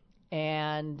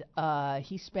 And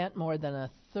he spent more than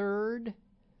a third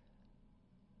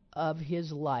of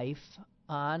his life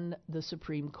on the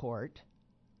Supreme Court.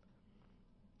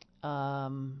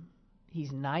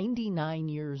 He's 99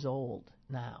 years old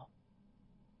now.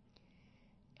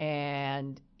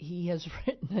 And he has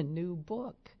written a new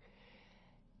book.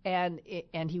 And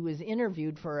he was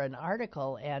interviewed for an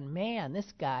article, and man,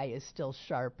 this guy is still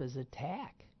sharp as a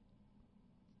tack.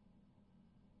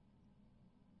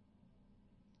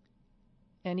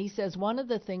 And he says one of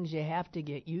the things you have to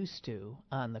get used to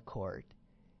on the court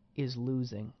is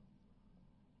losing.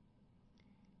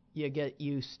 You get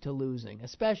used to losing,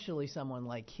 especially someone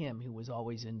like him who was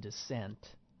always in dissent.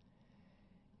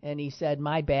 And he said,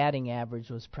 my batting average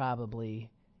was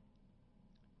probably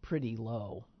pretty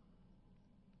low.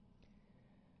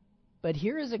 But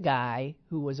here is a guy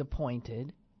who was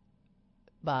appointed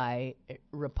by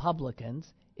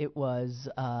Republicans. It was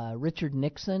Richard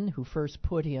Nixon who first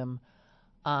put him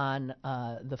on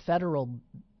the federal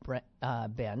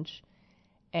bench,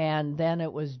 and then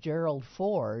it was Gerald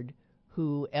Ford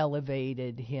who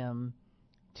elevated him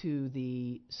to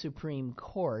the Supreme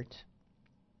Court.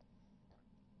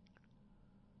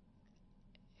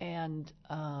 And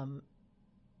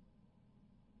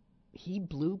he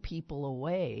blew people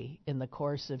away in the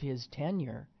course of his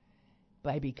tenure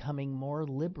by becoming more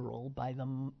liberal by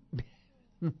the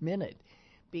minute,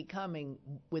 becoming,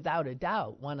 without a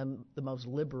doubt, one of the most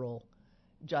liberal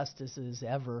justices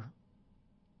ever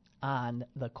on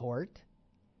the court.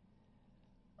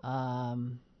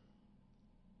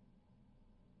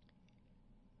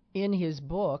 In his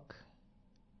book,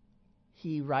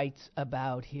 he writes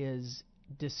about his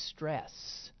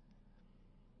distress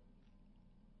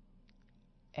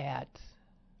at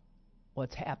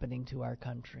what's happening to our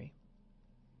country.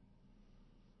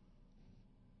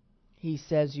 He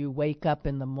says you wake up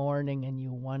in the morning and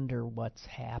you wonder what's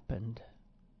happened.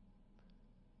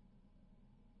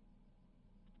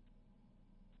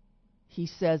 He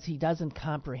says he doesn't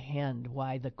comprehend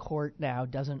why the court now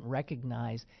doesn't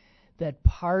recognize that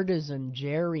partisan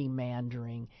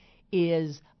gerrymandering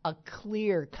is a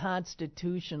clear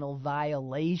constitutional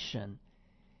violation,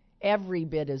 every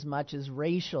bit as much as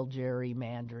racial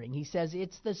gerrymandering. He says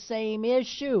it's the same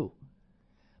issue.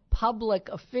 Public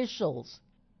officials,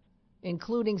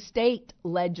 including state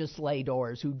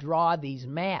legislators who draw these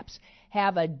maps,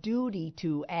 have a duty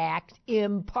to act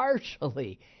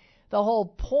impartially. The whole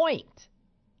point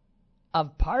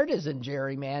of partisan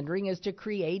gerrymandering is to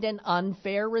create an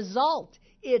unfair result.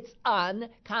 It's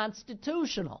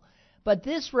unconstitutional. But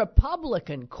this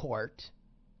Republican court,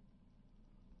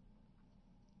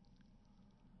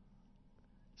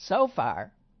 so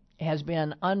far, has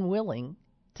been unwilling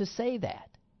to say that.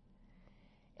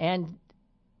 And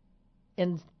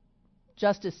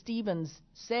Justice Stevens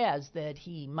says that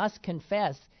he must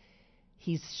confess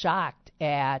he's shocked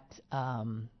at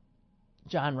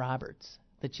John Roberts,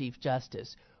 the Chief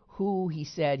Justice, who he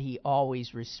said he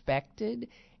always respected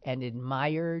and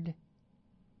admired.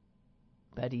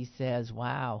 But he says,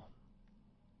 wow,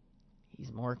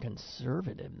 he's more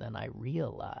conservative than I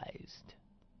realized.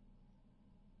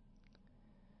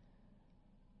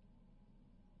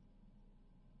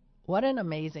 What an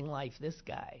amazing life this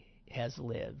guy has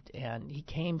lived. And he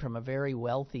came from a very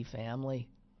wealthy family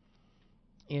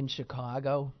in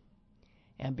Chicago.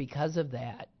 And because of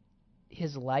that,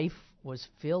 his life was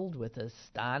filled with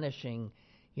astonishing,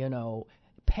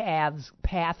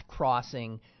 path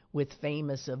crossing with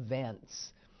famous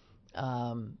events.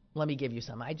 Let me give you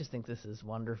some. I just think this is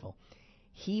wonderful.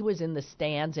 He was in the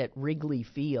stands at Wrigley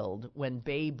Field when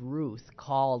Babe Ruth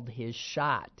called his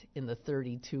shot in the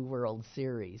 32 World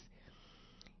Series.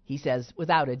 He says,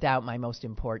 without a doubt, my most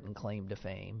important claim to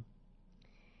fame.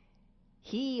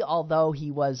 He, although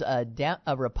he was a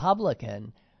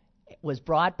Republican, was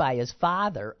brought by his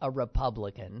father, a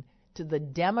Republican, to the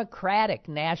Democratic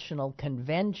National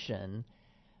Convention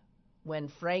when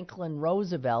Franklin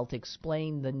Roosevelt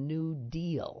explained the New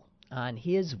Deal on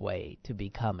his way to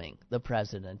becoming the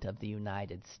President of the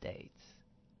United States.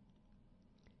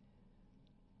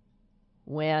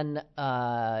 When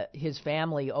his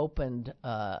family opened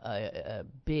a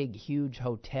big, huge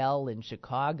hotel in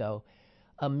Chicago,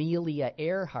 Amelia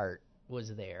Earhart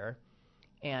was there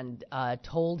and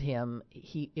told him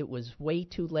it was way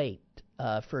too late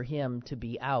for him to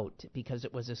be out because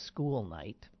it was a school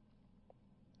night.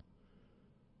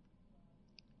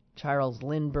 Charles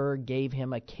Lindbergh gave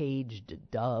him a caged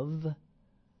dove.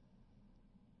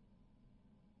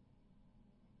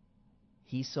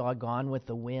 He saw Gone with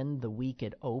the Wind the week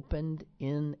it opened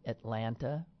in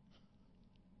Atlanta.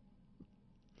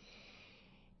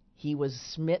 He was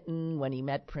smitten when he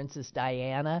met Princess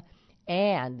Diana,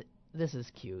 and, this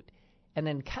is cute, An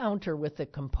encounter with the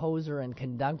composer and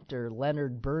conductor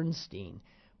Leonard Bernstein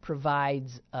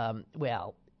provides,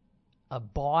 a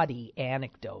bawdy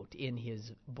anecdote in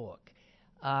his book.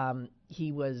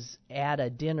 He was at a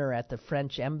dinner at the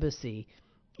French Embassy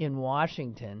in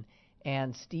Washington,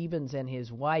 and Stevens and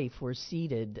his wife were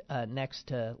seated next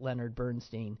to Leonard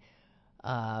Bernstein,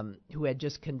 who had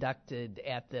just conducted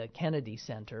at the Kennedy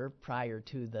Center prior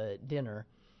to the dinner.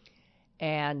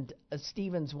 And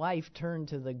Stevens' wife turned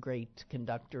to the great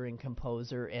conductor and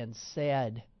composer and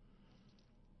said,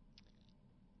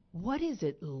 "What is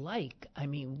it like? I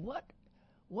mean, what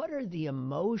are the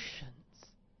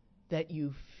emotions that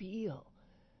you feel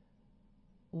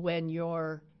when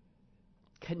you're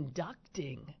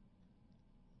conducting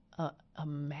a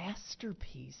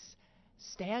masterpiece,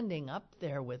 standing up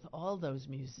there with all those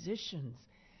musicians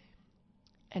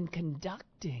and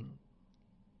conducting?"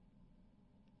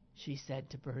 She said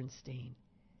to Bernstein.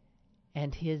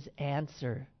 And his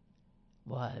answer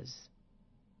was,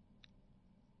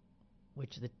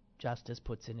 which the Justice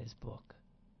puts in his book.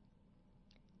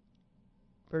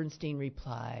 Bernstein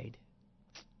replied,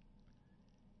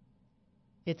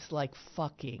 "It's like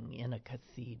fucking in a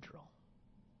cathedral."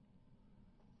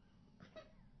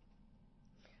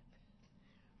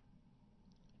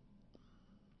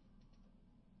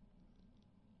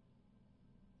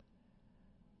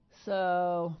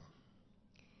 So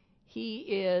he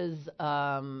is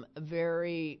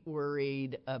very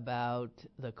worried about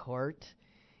the court.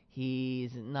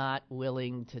 He's not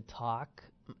willing to talk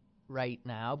right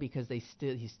now because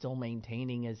he's still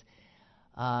maintaining his.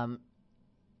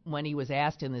 When he was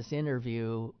asked in this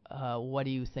interview, what do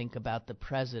you think about the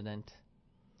president?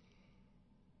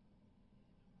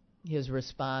 His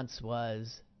response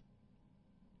was,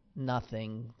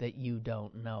 "Nothing that you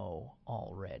don't know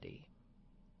already."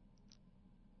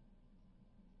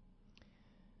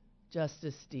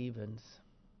 Justice Stevens.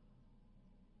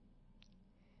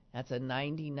 That's a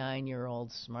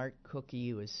 99-year-old smart cookie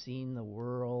who has seen the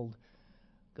world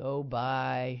go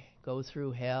by, go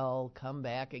through hell, come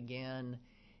back again,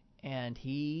 and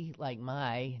he, like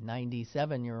my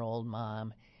 97-year-old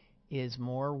mom, is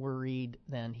more worried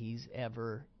than he's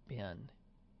ever been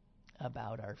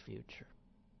about our future.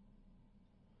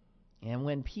 And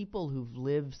when people who've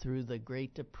lived through the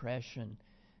Great Depression,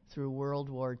 through World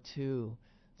War II,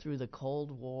 through the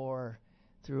Cold War,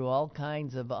 through all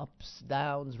kinds of ups,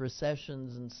 downs,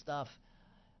 recessions and stuff,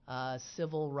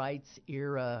 civil rights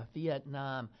era,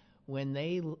 Vietnam, when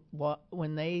they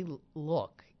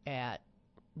look at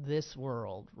this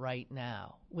world right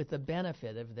now, with the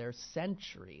benefit of their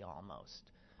century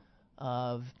almost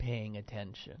of paying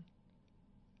attention,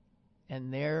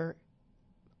 and they're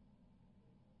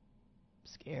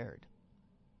scared,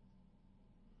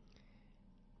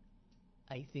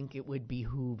 I think it would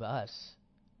behoove us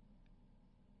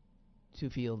to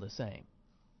feel the same.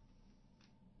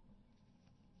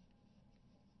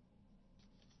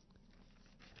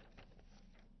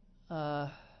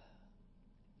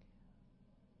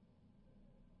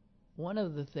 One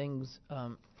of the things,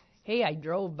 I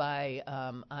drove by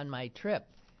on my trip.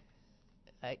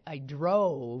 I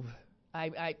drove.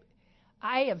 I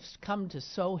have come to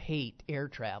so hate air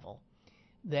travel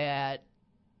that,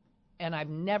 and I've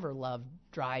never loved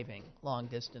driving long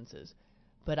distances,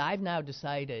 but I've now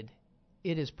decided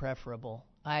it is preferable.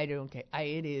 I don't care.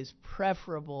 It is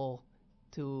preferable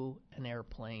to an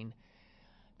airplane,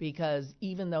 because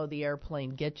even though the airplane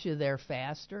gets you there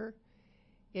faster,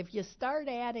 if you start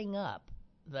adding up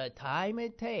the time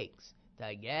it takes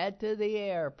to get to the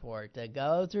airport, to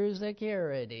go through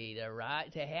security,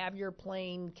 to have your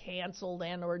plane canceled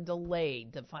and or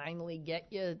delayed, to finally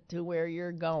get you to where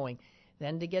you're going,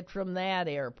 then to get from that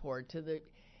airport to the...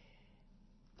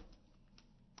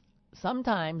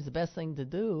 Sometimes the best thing to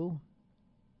do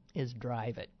is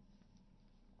drive it.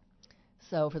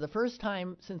 So for the first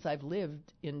time since I've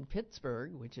lived in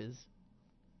Pittsburgh, which is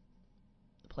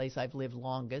the place I've lived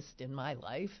longest in my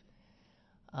life,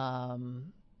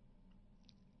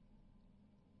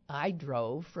 I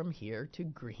drove from here to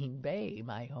Green Bay,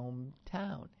 my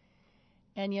hometown.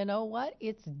 And you know what?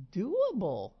 It's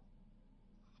doable.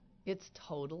 It's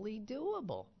totally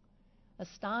doable.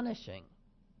 Astonishing.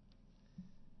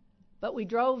 But we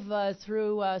drove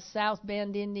through South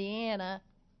Bend, Indiana,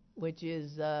 which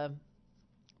is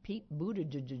Pete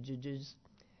Buttigieg's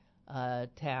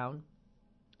town.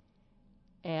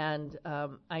 And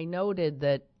I noted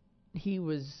that he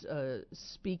was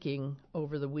speaking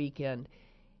over the weekend.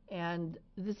 And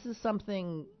this is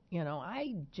something,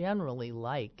 I generally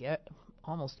like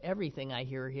almost everything I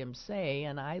hear him say,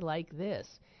 and I like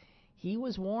this. He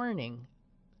was warning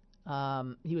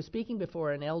He was speaking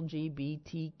before an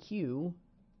LGBTQ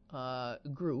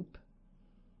group,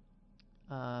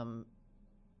 some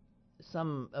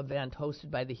event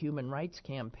hosted by the Human Rights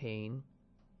Campaign,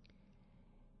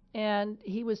 and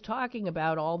he was talking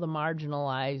about all the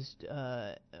marginalized,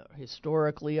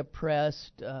 historically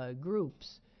oppressed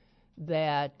groups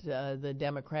that the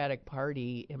Democratic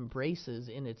Party embraces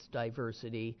in its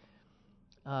diversity,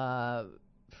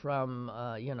 from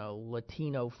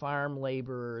Latino farm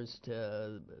laborers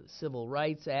to civil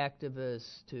rights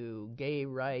activists to gay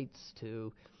rights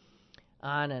to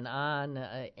on,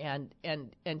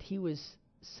 and he was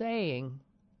saying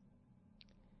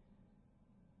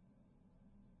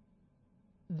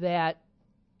that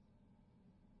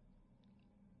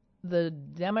the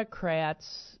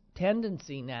Democrats'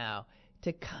 tendency now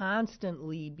to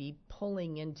constantly be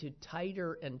pulling into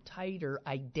tighter and tighter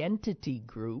identity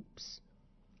groups,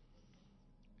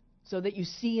 so that you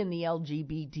see in the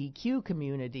LGBTQ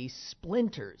community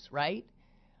splinters, right?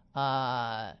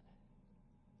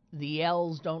 The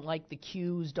L's don't like the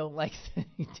Q's, don't like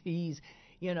the T's.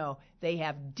 They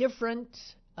have different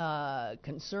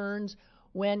concerns,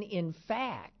 when in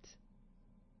fact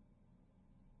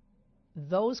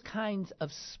those kinds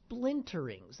of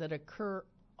splinterings that occur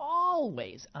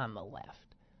always on the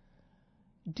left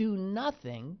do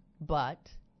nothing but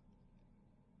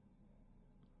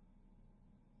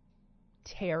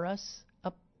tear us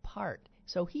apart.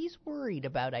 So he's worried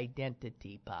about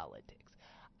identity politics.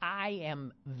 I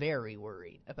am very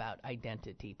worried about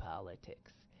identity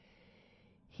politics.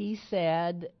 He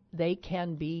said they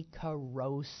can be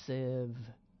corrosive.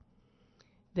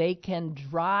 They can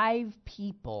drive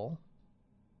people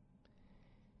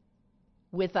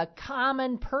with a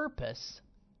common purpose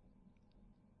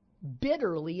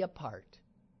bitterly apart.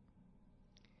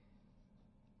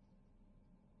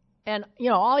 And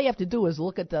all you have to do is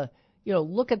look at the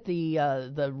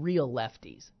real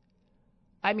lefties.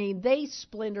 I mean, they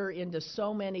splinter into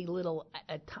so many little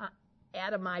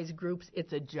atomized groups.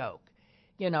 It's a joke.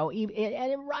 And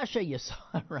in Russia you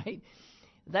saw, right?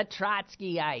 The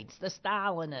Trotskyites, the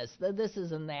Stalinists, the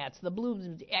thises and that's, the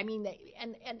blues. I mean,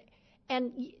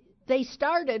 they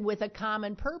started with a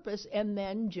common purpose and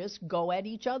then just go at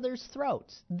each other's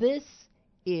throats. This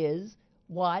is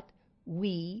what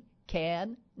we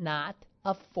cannot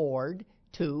afford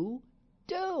to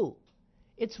do.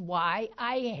 It's why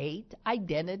I hate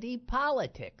identity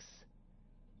politics.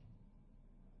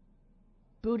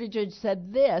 Buttigieg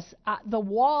said this, the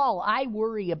wall I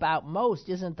worry about most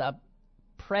isn't the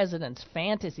president's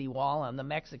fantasy wall on the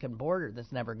Mexican border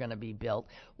that's never going to be built.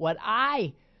 What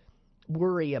I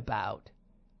worry about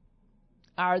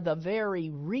are the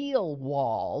very real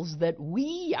walls that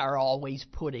we are always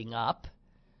putting up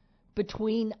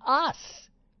between us,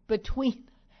 between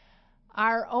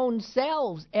our own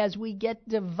selves, as we get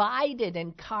divided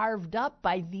and carved up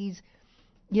by these,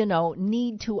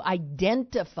 need to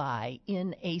identify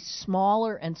in a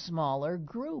smaller and smaller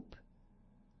group.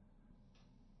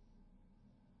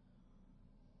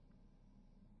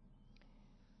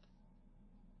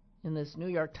 In this New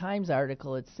York Times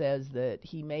article, it says that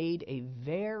he made a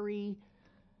very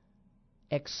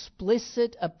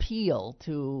explicit appeal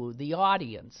to the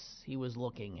audience he was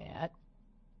looking at.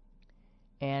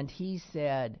 And he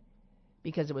said,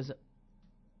 because it was a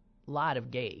lot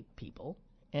of gay people,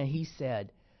 and he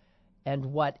said, and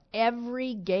what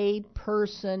every gay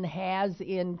person has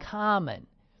in common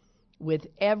with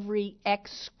every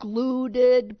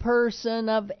excluded person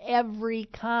of every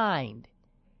kind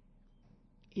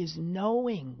is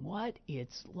knowing what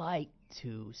it's like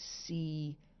to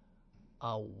see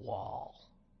a wall.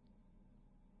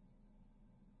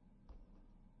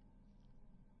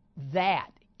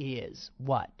 That is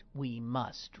what we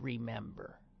must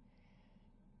remember.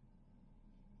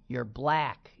 You're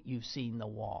black, you've seen the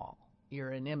wall.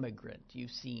 You're an immigrant,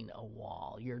 you've seen a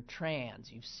wall. You're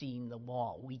trans, you've seen the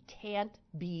wall. We can't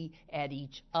be at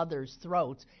each other's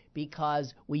throats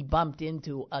because we bumped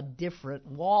into a different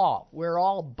wall. We're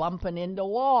all bumping into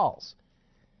walls.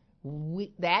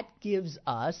 That gives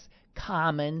us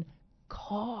common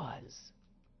cause.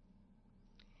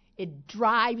 It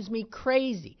drives me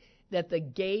crazy that the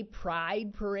gay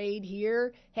pride parade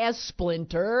here has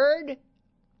splintered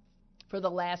for the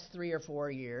last 3 or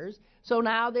 4 years. So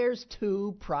now there's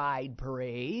 2 pride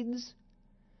parades.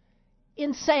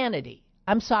 Insanity.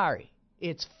 I'm sorry.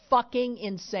 It's fucking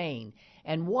insane.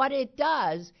 And what it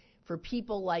does for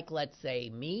people like, let's say,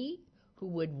 me, who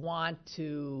would want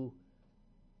to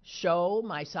show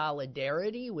my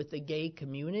solidarity with the gay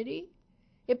community,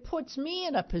 it puts me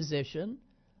in a position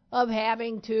of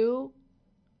having to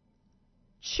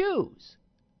choose.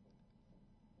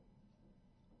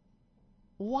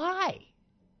 Why?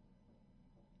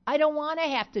 I don't want to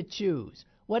have to choose.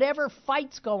 Whatever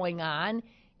fight's going on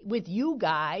with you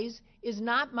guys is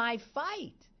not my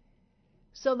fight.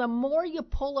 So the more you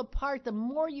pull apart, the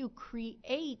more you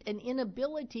create an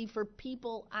inability for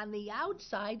people on the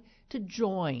outside to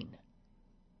join.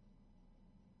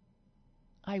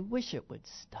 I wish it would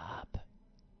stop.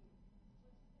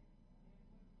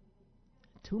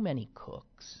 Too many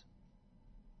cooks.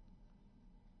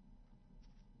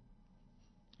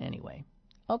 Anyway,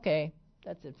 okay,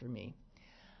 that's it for me.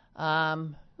 A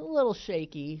little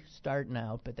shaky starting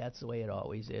out, but that's the way it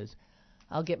always is.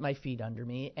 I'll get my feet under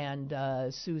me, and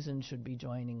Susan should be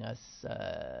joining us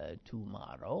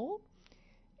tomorrow,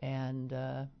 and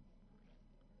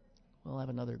we'll have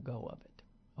another go of it.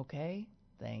 Okay?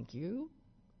 Thank you.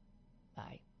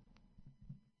 Bye.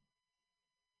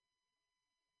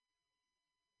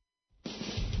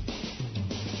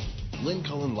 Lynn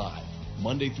Cullen Live,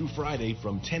 Monday through Friday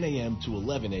from 10 a.m. to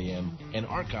 11 a.m. and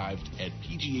archived at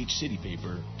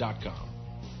pghcitypaper.com.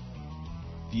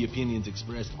 The opinions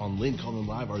expressed on Lynn Cullen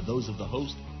Live are those of the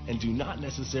host and do not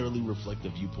necessarily reflect the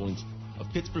viewpoints of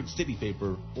Pittsburgh City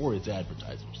Paper or its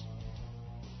advertisers.